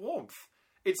together for warmth.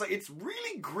 It's like, it's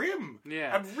really grim.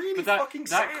 Yeah. And really but fucking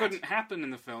sad. That couldn't happen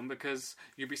in the film because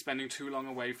you'd be spending too long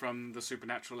away from the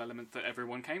supernatural element that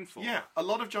everyone came for. Yeah. A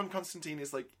lot of John Constantine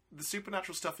is like, the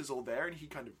supernatural stuff is all there and he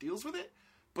kind of deals with it,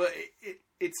 but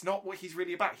it's not what he's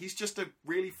really about. He's just a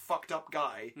really fucked up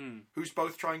guy who's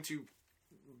both trying to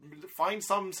find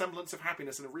some semblance of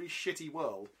happiness in a really shitty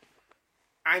world,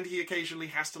 and he occasionally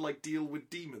has to like deal with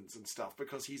demons and stuff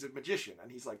because he's a magician,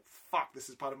 and he's like, fuck, this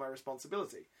is part of my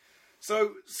responsibility.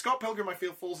 So Scott Pilgrim, I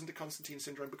feel, falls into Constantine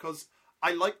syndrome because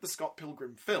I like the Scott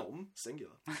Pilgrim film,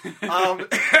 singular,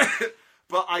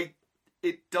 but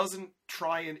it doesn't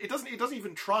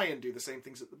even try and do the same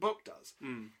things that the book does.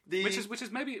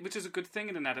 Which is a good thing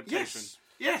in an adaptation.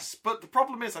 Yes, but the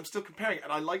problem is I'm still comparing it,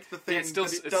 and I like the thing it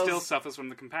still suffers from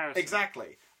the comparison.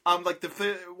 Exactly.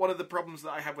 One of the problems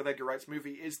that I have with Edgar Wright's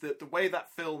movie is that the way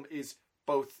that film is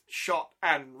both shot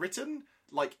and written,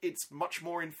 like, it's much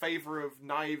more in favor of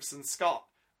Knives and Scott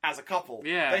as a couple.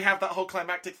 Yeah. They have that whole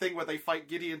climactic thing where they fight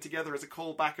Gideon together as a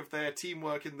callback of their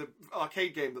teamwork in the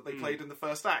arcade game that they played in the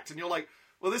first act. And you're like,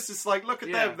 well, this is like, look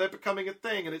at them, they're becoming a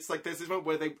thing. And it's like, there's this moment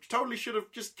where they totally should have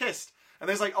just kissed. And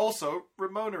there's like, also,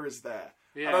 Ramona is there.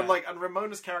 Yeah. And I'm like, and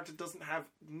Ramona's character doesn't have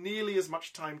nearly as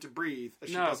much time to breathe as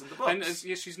she does in the books.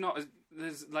 And she's not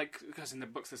there's like, because in the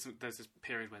books there's this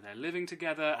period where they're living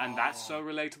together, and that's so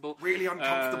relatable. Really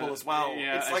uncomfortable as well.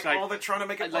 Yeah, it's like, oh, they're trying to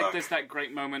make it work. Like, there's that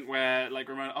great moment where, like,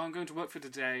 Ramona, I'm going to work for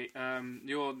today.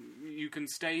 You can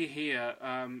stay here,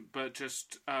 but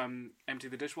just empty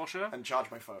the dishwasher and charge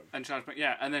my phone.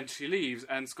 And then she leaves,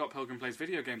 and Scott Pilgrim plays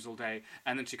video games all day,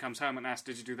 and then she comes home and asks,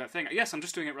 "Did you do that thing?" "Yes, I'm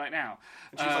just doing it right now."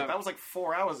 And she's like, "That was like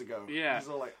 4 hours ago." Yeah. He's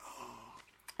all like, oh.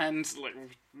 And like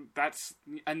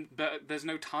but there's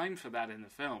no time for that in the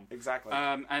film. Exactly.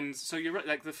 And so you're right.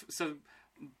 Like so,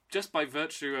 just by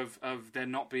virtue of there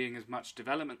not being as much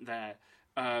development there,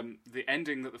 the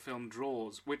ending that the film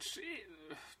draws, which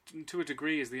to a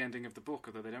degree is the ending of the book,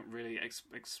 although they don't really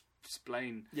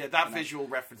explain. Yeah, that visual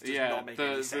reference does not make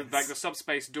any sense. Like the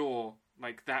subspace door,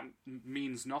 like that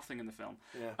means nothing in the film.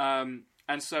 Yeah.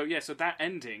 And so so that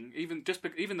ending, even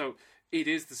though it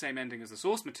is the same ending as the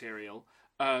source material,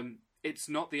 it's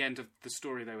not the end of the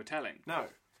story they were telling. No.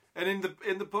 And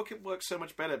in the book, it works so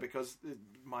much better because,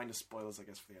 minus spoilers, I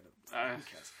guess, for the end of who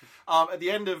cares? At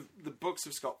the end of the books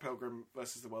of Scott Pilgrim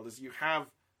versus the World, is you have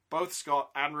both Scott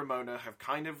and Ramona have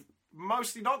kind of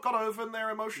mostly not got over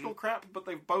their emotional crap, but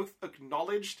they've both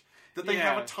acknowledged that they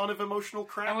have a ton of emotional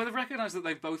crap. And they've recognised that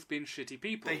they've both been shitty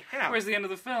people. They have. Whereas at the end of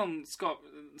the film, Scott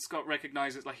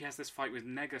recognises, like, he has this fight with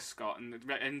Nega Scott,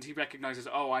 and he recognises,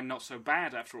 oh, I'm not so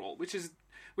bad after all, which is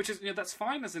that's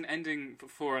fine as an ending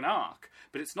for an arc,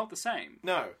 but it's not the same.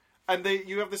 No. And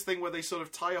you have this thing where they sort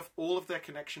of tie off all of their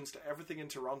connections to everything in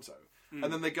Toronto,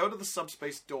 and then they go to the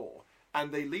subspace door,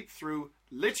 and they leap through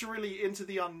literally into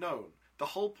the unknown. The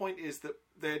whole point is that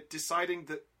they're deciding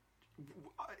that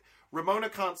Ramona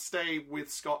can't stay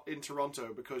with Scott in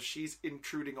Toronto because she's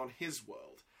intruding on his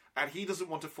world, and he doesn't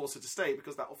want to force her to stay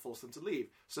because that will force them to leave.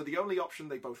 So the only option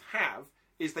they both have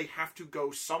is they have to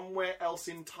go somewhere else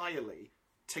entirely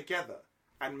together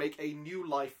and make a new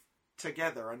life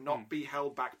together and not be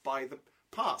held back by the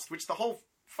past, which the whole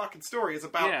fucking story is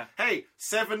about. Hey,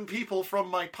 7 people from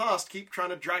my past keep trying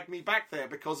to drag me back there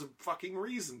because of fucking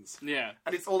reasons. Yeah.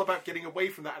 And it's all about getting away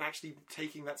from that and actually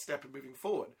taking that step and moving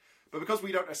forward. But because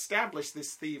we don't establish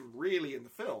this theme really in the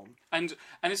film... And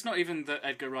it's not even that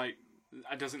Edgar Wright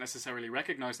doesn't necessarily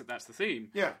recognise that that's the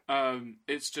theme. Yeah.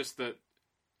 It's just that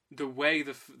the way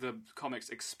the comics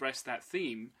express that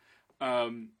theme,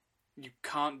 you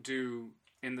can't do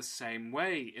in the same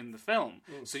way in the film.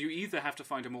 So you either have to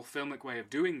find a more filmic way of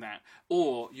doing that,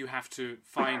 or you have to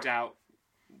find out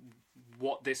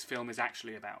what this film is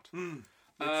actually about.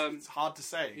 It's hard to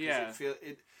say. Yeah.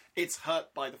 It's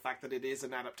hurt by the fact that it is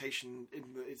an adaptation.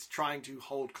 It's trying to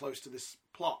hold close to this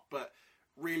plot, but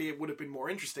really it would have been more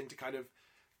interesting to kind of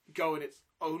go in its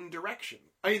own direction.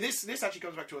 I mean, this actually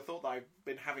comes back to a thought that I've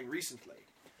been having recently,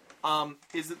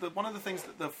 is that one of the things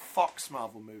that the Fox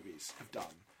Marvel movies have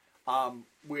done,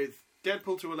 with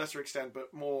Deadpool to a lesser extent,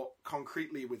 but more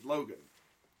concretely with Logan,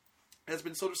 has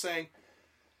been sort of saying,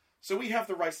 so we have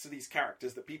the rights to these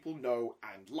characters that people know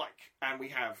and like, and we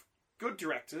have good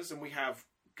directors and we have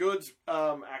good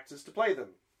actors to play them.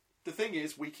 The thing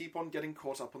is, we keep on getting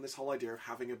caught up on this whole idea of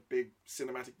having a big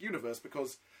cinematic universe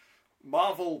because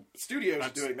Marvel Studios are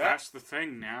doing that. That's the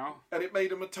thing now. And it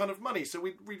made them a ton of money, so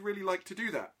we'd really like to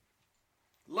do that.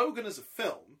 Logan as a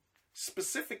film,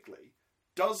 specifically,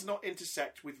 does not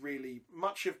intersect with really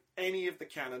much of any of the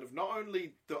canon of not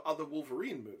only the other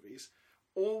Wolverine movies,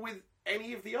 or with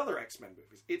any of the other X-Men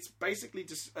movies. It's basically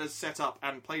just set up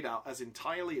and played out as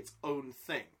entirely its own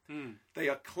thing. They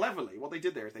are cleverly, what they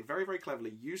did there is they very, very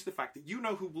cleverly used the fact that you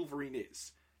know who Wolverine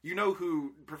is, you know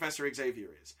who Professor Xavier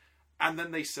is, and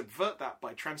then they subvert that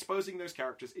by transposing those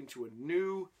characters into a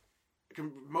new,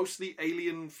 mostly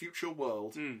alien future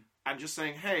world, and just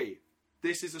saying, hey,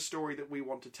 this is a story that we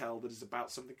want to tell that is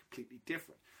about something completely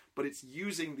different. But it's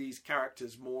using these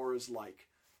characters more as, like,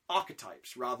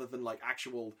 archetypes rather than, like,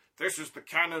 actual, this is the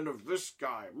canon of this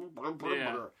guy.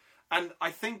 Yeah. And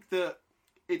I think that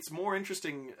it's more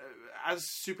interesting as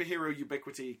superhero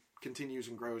ubiquity continues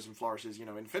and grows and flourishes. You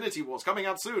know, Infinity War's coming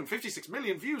out soon. 56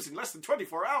 million views in less than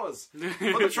 24 hours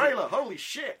for the trailer. Holy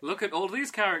shit. Look at all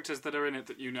these characters that are in it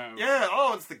that you know. Yeah,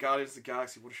 it's the Guardians of the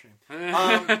Galaxy. What a shame.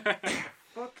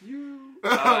 Fuck you.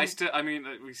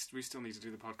 We still need to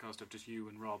do the podcast of just you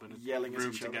and Rob in a yelling room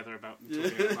at each together other.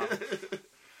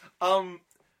 about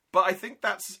But I think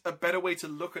that's a better way to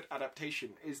look at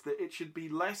adaptation, is that it should be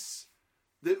less...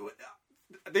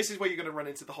 This is where you're going to run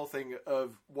into the whole thing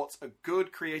of what's a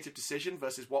good creative decision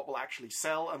versus what will actually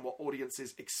sell and what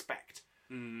audiences expect.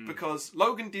 Because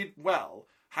Logan did well,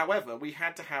 however, we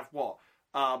had to have what?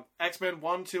 X-Men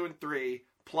 1, 2, and 3,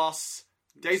 plus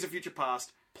Days of Future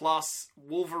Past, plus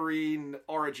Wolverine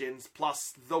Origins,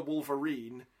 plus The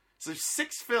Wolverine, So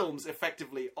 6 films,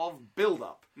 effectively, of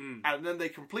build-up. And then they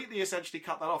completely, essentially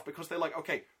cut that off because they're like,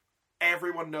 okay,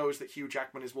 everyone knows that Hugh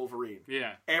Jackman is Wolverine.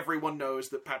 Yeah. Everyone knows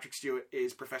that Patrick Stewart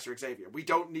is Professor Xavier. We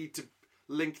don't need to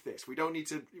link this. We don't need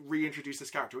to reintroduce this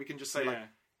character. We can just say, like,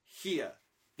 here,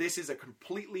 this is a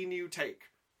completely new take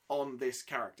on this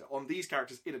character, on these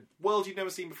characters, in a world you've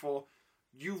never seen before.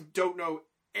 You don't know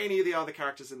any of the other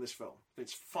characters in this film.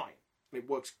 It's fine. It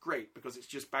works great because it's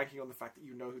just banking on the fact that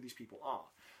you know who these people are.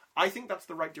 I think that's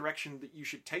the right direction that you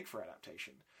should take for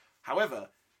adaptation. However,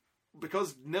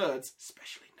 because nerds,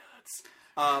 especially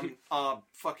nerds, are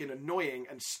fucking annoying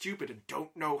and stupid and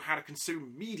don't know how to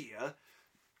consume media,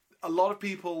 a lot of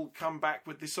people come back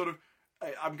with this sort of,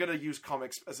 I'm going to use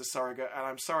comics as a surrogate, and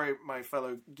I'm sorry, my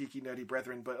fellow geeky, nerdy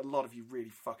brethren, but a lot of you really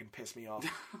fucking piss me off.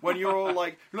 When you're all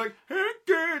like, hey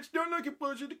kids, don't like a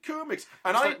bunch of the comics.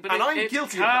 And I'm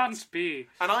guilty of that.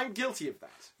 And I'm guilty of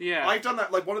that. Yeah. I've done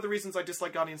that. Like, one of the reasons I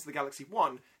dislike Guardians of the Galaxy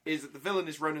 1 is that the villain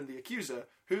is Ronan the Accuser,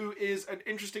 who is an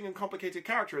interesting and complicated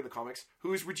character in the comics,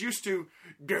 who is reduced to,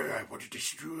 I want to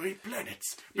destroy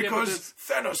planets, because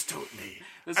Thanos told me,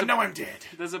 and now I'm dead.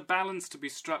 There's a balance to be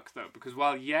struck, though, because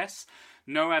while, yes,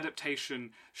 no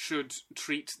adaptation should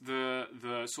treat the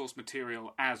source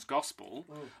material as gospel,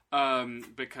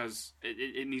 because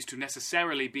it needs to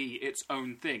necessarily be its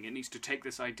own thing. It needs to take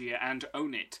this idea and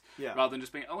own it, rather than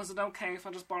just being, is it okay if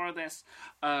I just borrow this?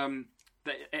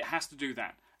 It has to do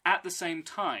that. At the same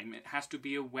time, it has to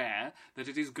be aware that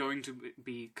it is going to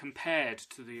be compared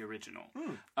to the original.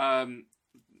 And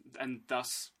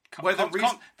thus...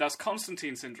 thus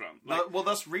Constantine syndrome.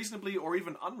 Thus reasonably or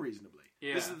even unreasonably.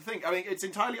 Yeah. This is the thing. I mean, it's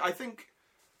entirely... I think,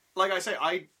 like I say,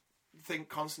 I think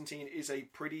Constantine is a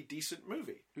pretty decent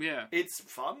movie. Yeah. It's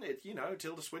fun.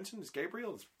 Tilda Swinton is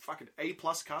Gabriel. It's fucking A+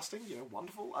 casting.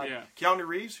 Wonderful. Keanu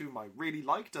Reeves, whom I really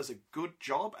like, does a good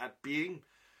job at being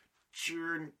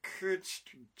John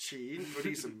Constantine, but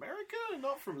he's American and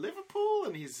not from Liverpool,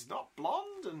 and he's not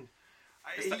blonde, and...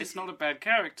 It's not a bad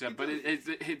character, but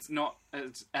it's not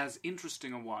as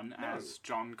interesting a one as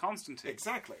John Constantine.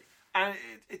 Exactly. And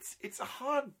it's a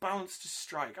hard balance to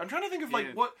strike. I'm trying to think of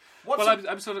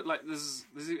I'm sort of like there's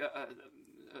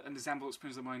an example that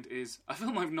springs to mind is a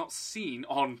film I've not seen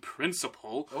on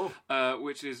principle,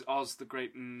 which is Oz the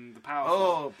Great and the Powerful.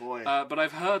 Oh boy! But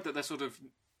I've heard that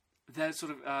their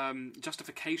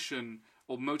justification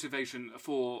or motivation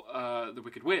for the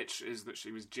Wicked Witch is that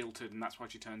she was jilted and that's why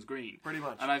she turns green. Pretty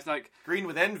much. And I was like, green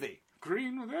with envy.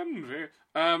 Green with envy.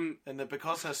 And that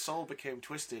because her soul became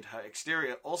twisted, her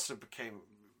exterior also became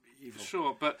evil.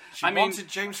 Sure, but she wanted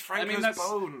James Franco's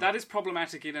bone. That is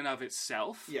problematic in and of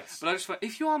itself. Yes. But I just thought,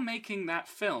 if you are making that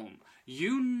film,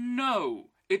 you know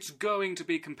it's going to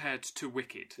be compared to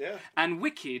Wicked. Yeah. And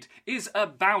Wicked is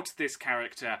about this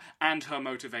character and her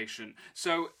motivation.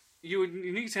 So you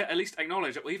need to at least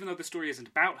acknowledge that even though the story isn't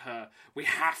about her, we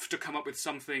have to come up with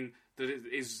something that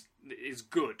is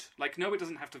good. Like, no, it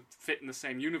doesn't have to fit in the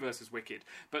same universe as Wicked,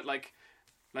 but like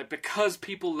because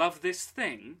people love this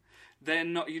thing, they're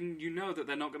not. You know that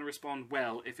they're not going to respond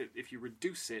well if you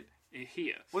reduce it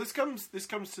here. Well, this comes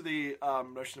to the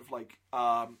notion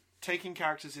of taking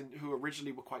characters who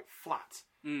originally were quite flat.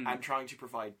 And trying to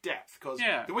provide depth. Because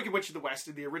the Wicked Witch of the West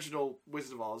in the original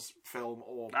Wizard of Oz film,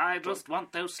 I just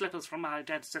want those slippers from my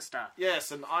dead sister.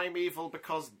 Yes, and I'm evil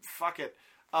because, fuck it.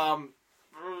 I'm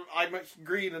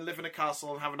green and live in a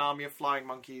castle and have an army of flying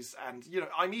monkeys, and,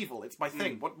 I'm evil. It's my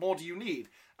thing. What more do you need?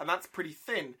 And that's pretty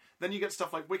thin. Then you get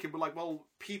stuff like Wicked, we're like, well,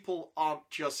 people aren't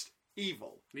just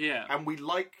evil. Yeah. And we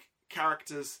like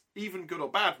characters, even good or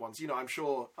bad ones. I'm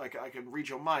sure I can read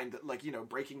your mind that,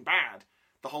 Breaking Bad...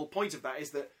 The whole point of that is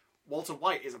that Walter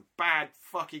White is a bad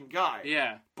fucking guy.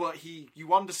 Yeah. But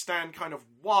you understand kind of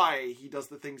why he does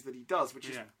the things that he does, which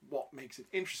is what makes it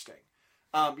interesting.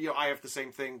 I have the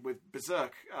same thing with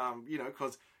Berserk,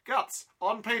 because Guts,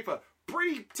 on paper,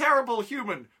 pretty terrible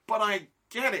human, but I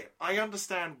get it. I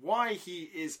understand why he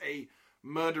is a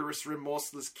murderous,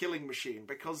 remorseless killing machine,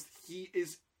 because he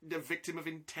is the victim of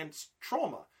intense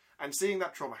trauma. And seeing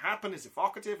that trauma happen is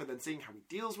evocative, and then seeing how he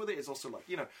deals with it is also like,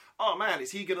 oh man, is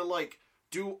he going to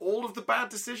do all of the bad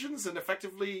decisions and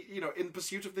effectively, in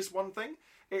pursuit of this one thing?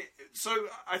 So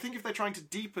I think if they're trying to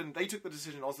deepen, they took the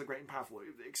decision, Oz the Great and Powerful,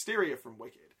 the exterior from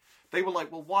Wicked. They were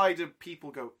like, well, why do people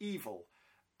go evil?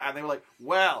 And they were like,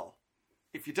 well,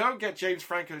 if you don't get James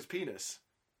Franco's penis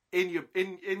in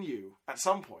you at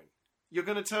some point, you're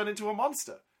going to turn into a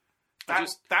monster.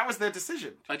 That was their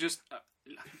decision. I'm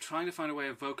trying to find a way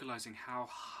of vocalizing how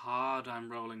hard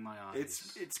I'm rolling my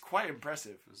eyes. It's quite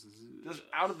impressive. Just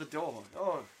out of the door.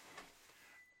 Oh.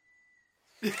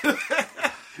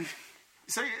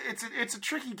 So it's a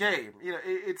tricky game. You know,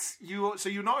 it's you. So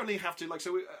you not only have to like.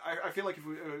 So I feel like if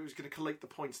I was going to collate the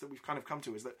points that we've kind of come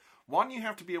to is that one, you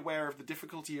have to be aware of the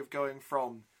difficulty of going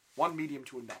from one medium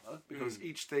to another because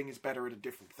each thing is better at a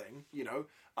different thing. You know,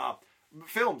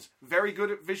 films very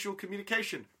good at visual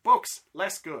communication. Books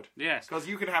less good. Yes, because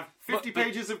you can have 50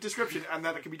 pages of description and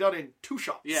that it can be done in 2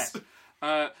 shots. Yes.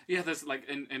 There's like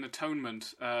in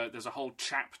Atonement, there's a whole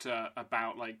chapter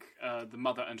about like the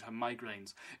mother and her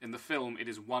migraines. In the film, it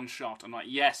is 1 shot. I'm like,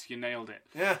 yes, you nailed it.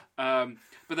 Yeah.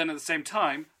 But then at the same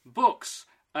time, books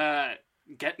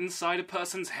get inside a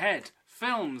person's head.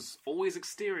 Films always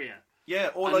exterior. Yeah,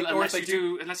 or like, unless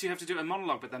you have to do a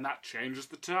monologue, but then that changes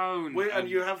the tone. And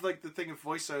you have like the thing of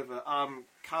voiceover.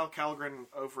 Kyle Calgren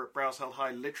over at Browse Hell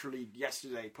High literally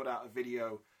yesterday put out a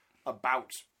video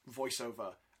about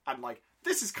voiceover and like.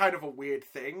 This is kind of a weird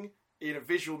thing in a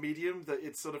visual medium that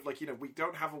it's sort of like, you know, we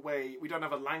don't have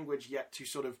a language yet to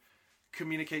sort of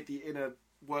communicate the inner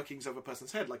workings of a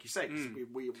person's head, like you say, because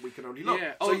we can only look.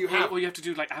 Yeah. So you have to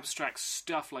do like abstract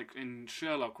stuff like in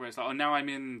Sherlock where it's like, oh, now I'm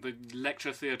in the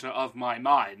lecture theatre of my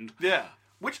mind. Yeah.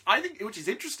 Which is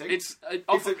interesting. It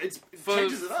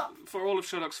changes it up. For all of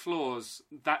Sherlock's flaws,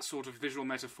 that sort of visual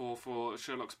metaphor for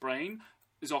Sherlock's brain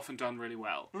is often done really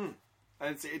well. And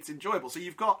it's enjoyable. So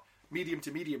you've got medium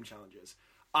to medium challenges.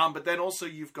 But then also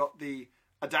you've got the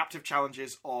adaptive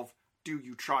challenges of do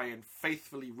you try and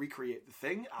faithfully recreate the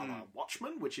thing, a la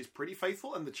Watchmen, which is pretty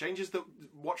faithful, and the changes that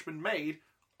Watchmen made,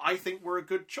 I think were a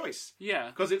good choice. Yeah.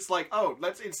 Because it's like,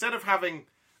 instead of having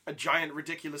a giant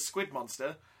ridiculous squid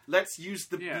monster, let's use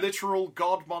the literal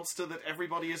god monster that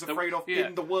everybody is afraid of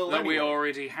in the world that we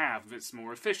already have. It's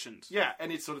more efficient. Yeah,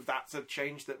 and it's sort of, that's a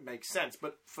change that makes sense.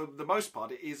 But for the most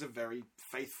part, it is a very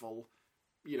faithful,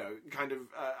 you know, kind of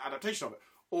adaptation of it.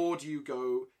 Or do you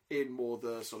go in more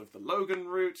the sort of the Logan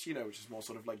route, you know, which is more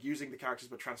sort of like using the characters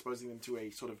but transposing them to a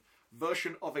sort of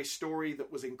version of a story that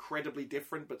was incredibly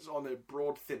different but on a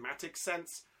broad thematic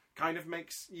sense kind of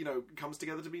makes, you know, comes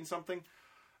together to mean something.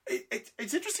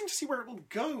 It's interesting to see where it will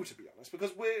go, to be honest,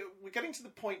 because we're getting to the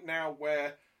point now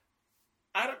where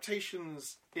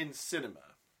adaptations in cinema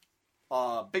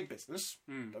are big business.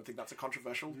 Don't think that's a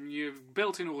controversial. You've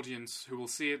built an audience who will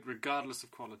see it regardless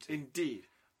of quality. Indeed.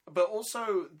 But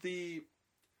also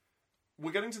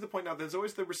we're getting to the point now, there's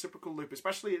always the reciprocal loop,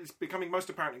 especially it's becoming most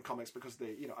apparent in comics because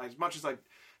you know, as much as I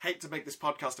hate to make this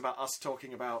podcast about us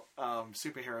talking about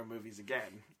superhero movies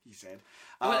again, you said.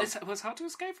 It's hard to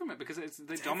escape from it because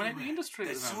they dominate the industry.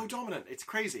 They're so dominant. It's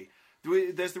crazy.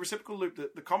 There's the reciprocal loop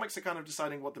that the comics are kind of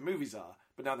deciding what the movies are,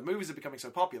 but now the movies are becoming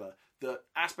so popular that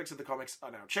aspects of the comics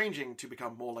are now changing to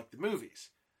become more like the movies.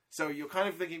 So you're kind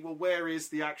of thinking, well, where is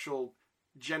the actual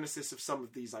genesis of some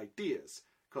of these ideas?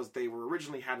 Because they were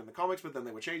originally had in the comics, but then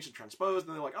they were changed and transposed,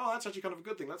 and they're like, oh, that's actually kind of a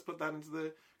good thing. Let's put that into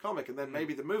the comic. And then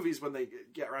maybe the movies, when they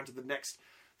get around to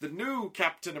the new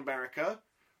Captain America,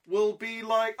 will be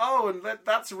like, oh, and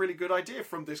that's a really good idea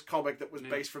from this comic that was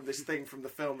based from this thing from the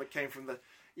film that came from the...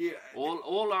 Yeah.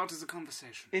 All art is a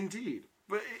conversation. Indeed.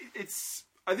 But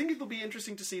I think it'll be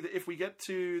interesting to see that if we get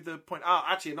to the point...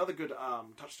 actually, another good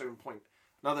touchstone point.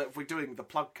 Now that if we're doing the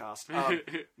plug cast,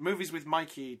 Movies with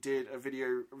Mikey did a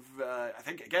video, I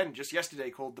think, again, just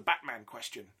yesterday called The Batman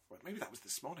Question. Well, maybe that was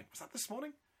this morning. Was that this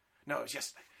morning? No, it was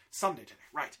yesterday. Sunday today.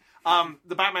 Right.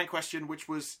 The Batman Question, which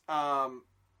was...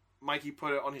 Mikey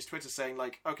put it on his Twitter saying,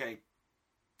 like, okay,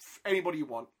 anybody you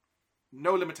want,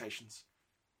 no limitations.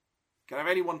 Can have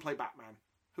anyone play Batman.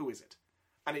 Who is it?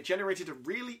 And it generated a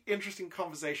really interesting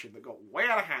conversation that got way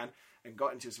out of hand and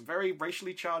got into some very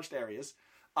racially charged areas.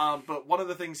 But one of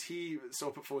the things he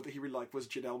sort of put forward that he really liked was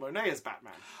Janelle Monáe as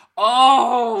Batman.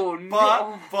 Oh,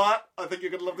 no! But I think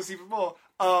you're going to love this even more.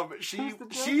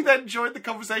 She then joined the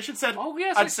conversation, said, "Oh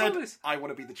yes, and I saw said, this. I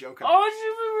want to be the Joker." Oh, it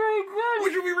should be really good.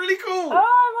 Which would be really cool.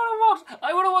 Oh,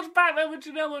 I want to watch Batman with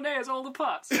Janelle Monáe as all the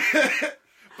parts.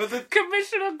 But the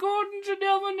Commissioner Gordon,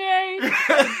 Janelle Monáe,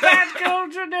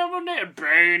 Batgirl, Janelle Monáe, and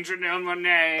Bane, Janelle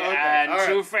Monáe, and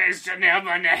Two-Face, Janelle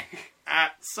Monáe.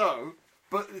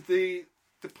 But the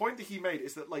point that he made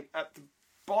is that, like, at the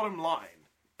bottom line,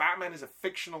 Batman is a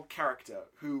fictional character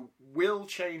who will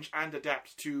change and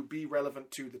adapt to be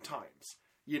relevant to the times.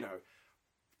 You know,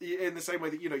 in the same way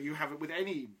that, you know, you have it with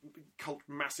any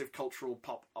massive cultural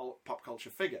pop culture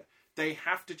figure. They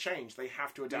have to change. They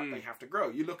have to adapt. They have to grow.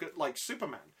 You look at, like,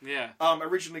 Superman. Yeah.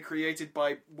 Originally created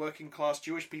by working class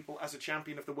Jewish people as a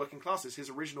champion of the working classes. His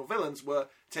original villains were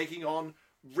taking on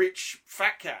rich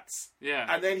fat cats. Yeah.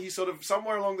 And then he sort of,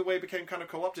 somewhere along the way, became kind of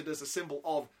co-opted as a symbol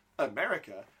of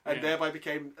America, and thereby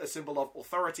became a symbol of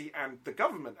authority and the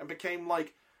government, and became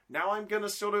like, now I'm going to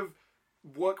sort of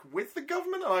work with the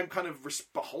government, and I'm kind of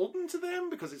beholden to them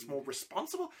because it's more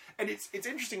responsible. And it's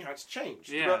interesting how it's changed.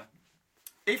 Yeah. But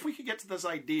if we could get to this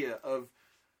idea of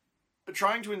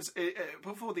trying to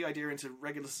put forward the idea into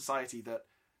regular society that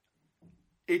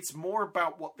it's more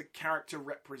about what the character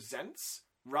represents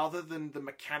rather than the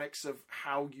mechanics of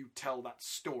how you tell that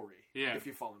story. Yeah. If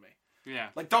you follow me. Yeah.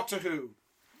 Like Doctor Who.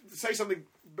 Say something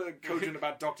cogent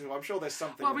about Doctor Who. I'm sure there's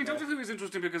something. Well, I mean, Doctor Who is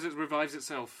interesting because it revives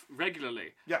itself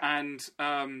regularly. Yeah. And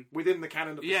within the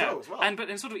canon of the show as well. But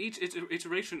in sort of each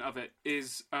iteration of it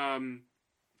is kind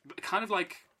of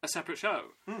like a separate show.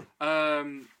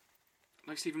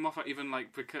 Like Stephen Moffat, even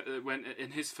like when in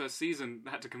his first season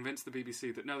had to convince the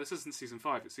BBC that no, this isn't season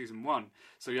 5, it's season 1.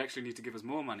 So you actually need to give us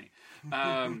more money.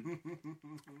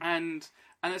 And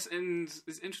it's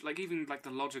interesting. Like even like the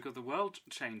logic of the world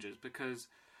changes because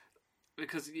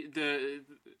the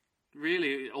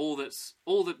really all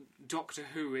that Doctor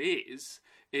Who is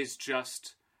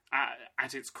just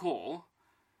at its core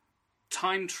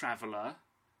time traveller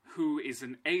who is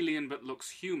an alien but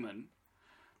looks human.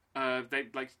 They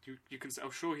like you can say, oh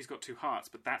sure, he's got 2 hearts,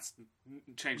 but that's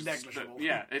changed. Negligible.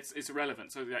 It's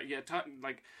irrelevant. So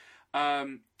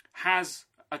has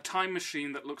a time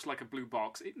machine that looks like a blue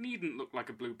box. It needn't look like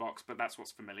a blue box, but that's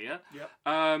what's familiar.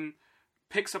 Yep.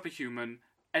 Picks up a human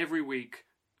every week,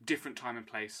 different time and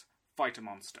place. Fight a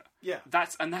monster. Yeah.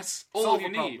 That's all Solve you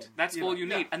a need. problem. That's all you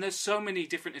need. Yeah. And there's so many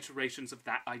different iterations of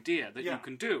that idea that you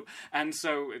can do. And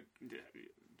so,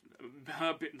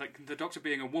 the Doctor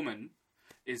being a woman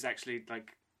is actually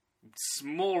like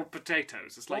small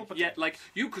potatoes. It's like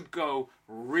you could go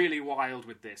really wild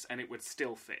with this, and it would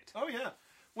still fit. Oh yeah.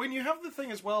 When you have the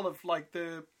thing as well of like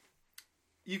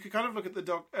you could kind of look at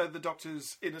the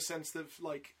Doctors in a sense that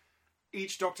like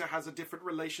each Doctor has a different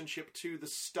relationship to the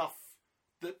stuff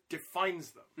that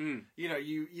defines them. You know,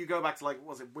 you go back to like,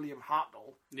 was it William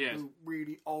Hartnell? Yes. Who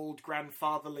really old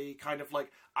grandfatherly kind of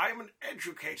like, I'm an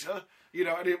educator, you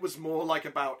know, and it was more like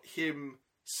about him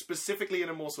specifically in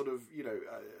a more sort of, you know,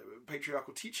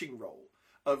 patriarchal teaching role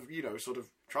of, you know, sort of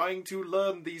trying to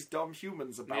learn these dumb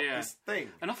humans about this thing.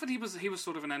 And often he was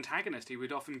sort of an antagonist. He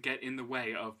would often get in the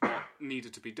way of what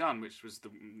needed to be done, which was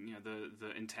the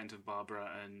intent of Barbara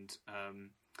and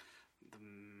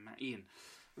Ian.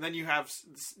 And then you have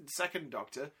the second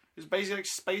Doctor, who's basically like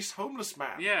space homeless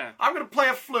man. Yeah. I'm going to play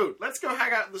a flute. Let's go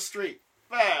hang out in the street.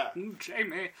 There.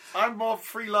 Jamie. I'm more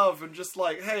free love and just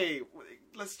like, hey,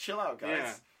 let's chill out,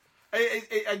 guys.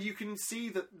 Yeah. And you can see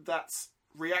that that's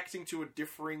reacting to a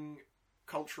differing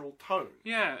cultural tone.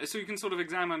 Yeah, so you can sort of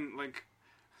examine, like,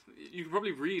 you can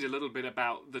probably read a little bit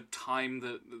about the time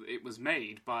that it was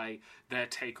made by their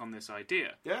take on this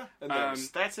idea. Yeah, and the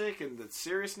aesthetic and the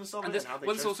seriousness of it. And how they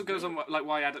this also goes on like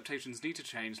why adaptations need to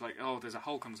change. Like, there's a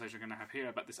whole conversation we're going to have here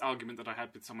about this argument that I had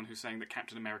with someone who's saying that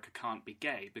Captain America can't be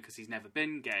gay because he's never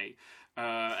been gay,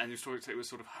 and it was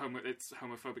sort of it's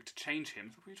homophobic to change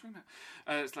him. What are you talking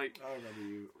about? It's like I remember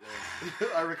you.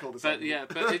 I recall this. But yeah,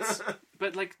 but it's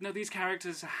like no, these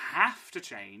characters have to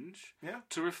change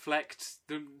to reflect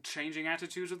the changing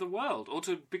attitudes of the world or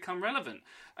to become relevant.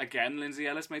 Again, Lindsay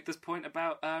Ellis made this point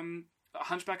about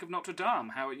Hunchback of Notre Dame,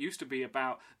 how it used to be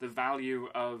about the value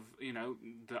of, you know,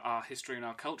 our history and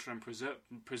our culture and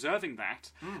preserving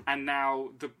that, and now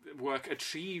the work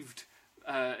achieved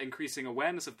increasing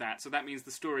awareness of that, so that means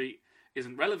the story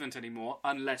isn't relevant anymore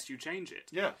unless you change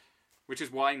it. Yeah. Which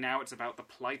is why now it's about the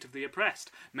plight of the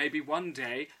oppressed. Maybe one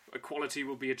day equality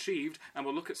will be achieved, and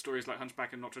we'll look at stories like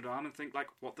Hunchback of Notre Dame and think, like,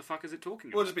 what the fuck is it talking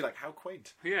about? We'll just be like, how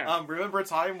quaint. Yeah. Remember a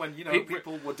time when, you know,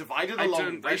 people were divided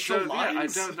along racial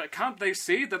lines? Can't they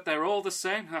see that they're all the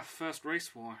same? First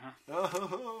race war, huh?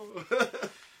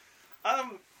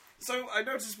 So I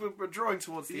noticed we're drawing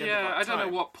towards the end of Yeah, our I don't time.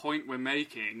 know what point we're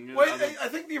making. Well, I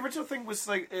think the original thing was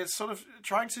like it's sort of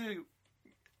trying to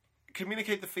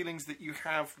communicate the feelings that you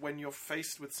have when you're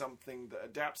faced with something that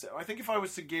adapts it. I think if I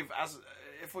was to give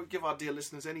our dear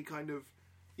listeners any kind of,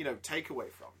 you know,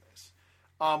 takeaway from this,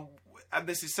 and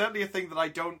this is certainly a thing that I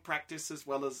don't practice as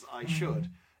well as I should,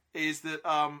 is that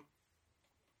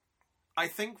I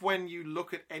think when you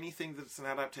look at anything that's an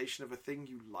adaptation of a thing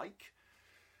you like,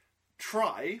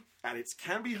 try, and it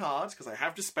can be hard, because I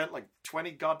have just spent like 20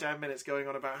 goddamn minutes going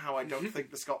on about how I don't think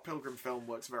the Scott Pilgrim film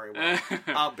works very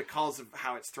well, because of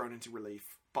how it's thrown into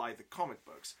relief by the comic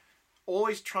books.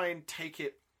 Always try and take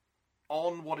it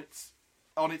on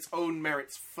its own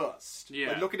merits first. Yeah.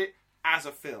 Like, look at it as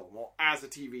a film, or as a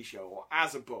TV show, or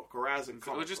as a book, or as a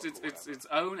comic or just book, it's its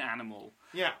own animal.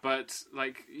 Yeah. But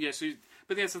like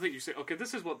but that's the thing. You say, okay,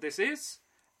 this is what this is,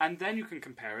 And then you can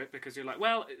compare it because you're like,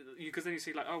 well, because then you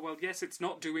see like, oh, well, yes, it's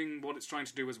not doing what it's trying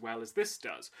to do as well as this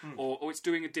does. Or it's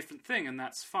doing a different thing, and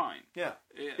that's fine. Yeah.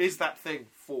 Is that thing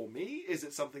for me? Is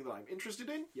it something that I'm interested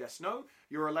in? Yes, no.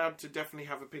 You're allowed to definitely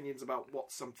have opinions about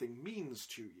what something means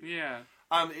to you. Yeah.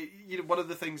 One of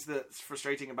the things that's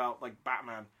frustrating about, like,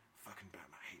 Batman, fucking Batman,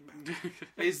 I hate Batman,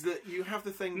 is that you have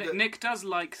the thing that... Nick does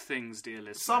like things, dear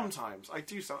listener. Sometimes. I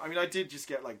do. I mean, I did just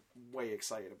get, like, way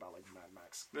excited about, like, Mad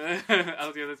Max.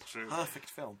 Oh, yeah, that's true. Perfect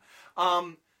film.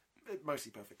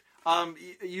 Mostly perfect.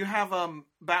 You have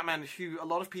Batman, who a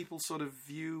lot of people sort of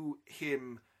view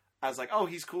him as like, oh,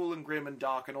 he's cool and grim and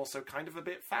dark and also kind of a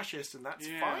bit fascist, and that's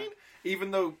fine.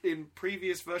 Even though in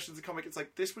previous versions of the comic, it's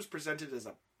like this was presented as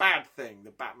a bad thing,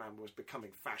 that Batman was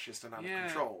becoming fascist and out of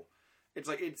control. It's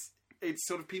like, it's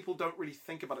sort of, people don't really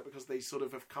think about it because they sort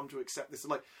of have come to accept this.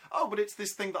 Like, oh, but it's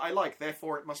this thing that I like,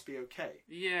 therefore it must be okay.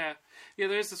 Yeah. Yeah,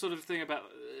 there is the sort of thing about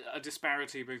a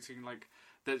disparity between, like,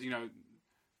 that, you know,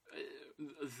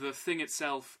 the thing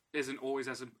itself isn't always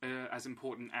as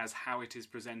important as how it is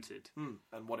presented.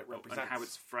 And what it represents. And how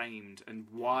it's framed, and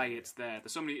why it's there.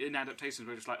 There's so many in adaptations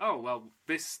where it's like, oh, well,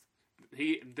 this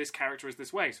character is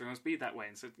this way, so it must be that way.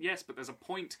 And so, yes, but there's a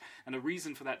point and a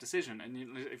reason for that decision,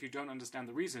 and if you don't understand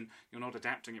the reason, you're not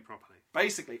adapting it properly.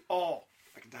 Basically,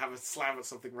 I can have a slam at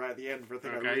something right at the end for a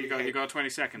thing I really hate. You got 20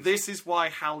 seconds. This is why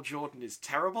Hal Jordan is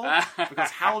terrible,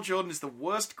 because Hal Jordan is the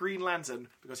worst Green Lantern,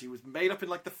 because he was made up in,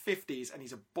 like, the 50s, and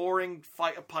he's a boring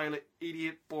fighter pilot,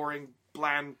 idiot, boring,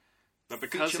 bland, but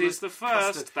because he's the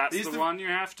first, that's the one you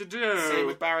have to do. Same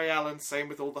with Barry Allen, same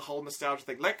with all the whole nostalgia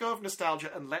thing. Let go of nostalgia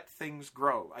and let things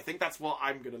grow. I think that's what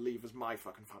I'm going to leave as my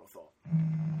fucking final thought.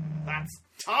 That's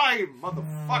time,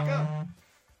 motherfucker!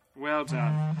 Well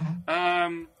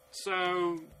done.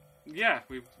 So, yeah,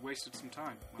 we've wasted some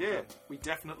time. Well, we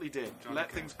definitely did. Let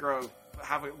things grow.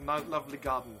 Have a lovely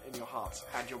garden in your heart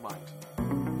and your mind.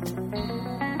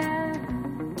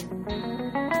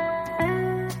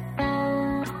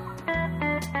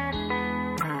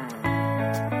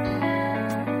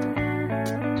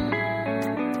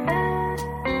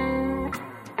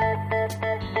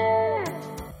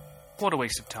 What a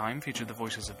Waste of Time featured the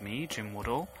voices of me, Jim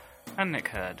Woodall, and Nick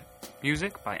Hurd.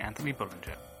 Music by Anthony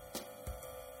Bullinger.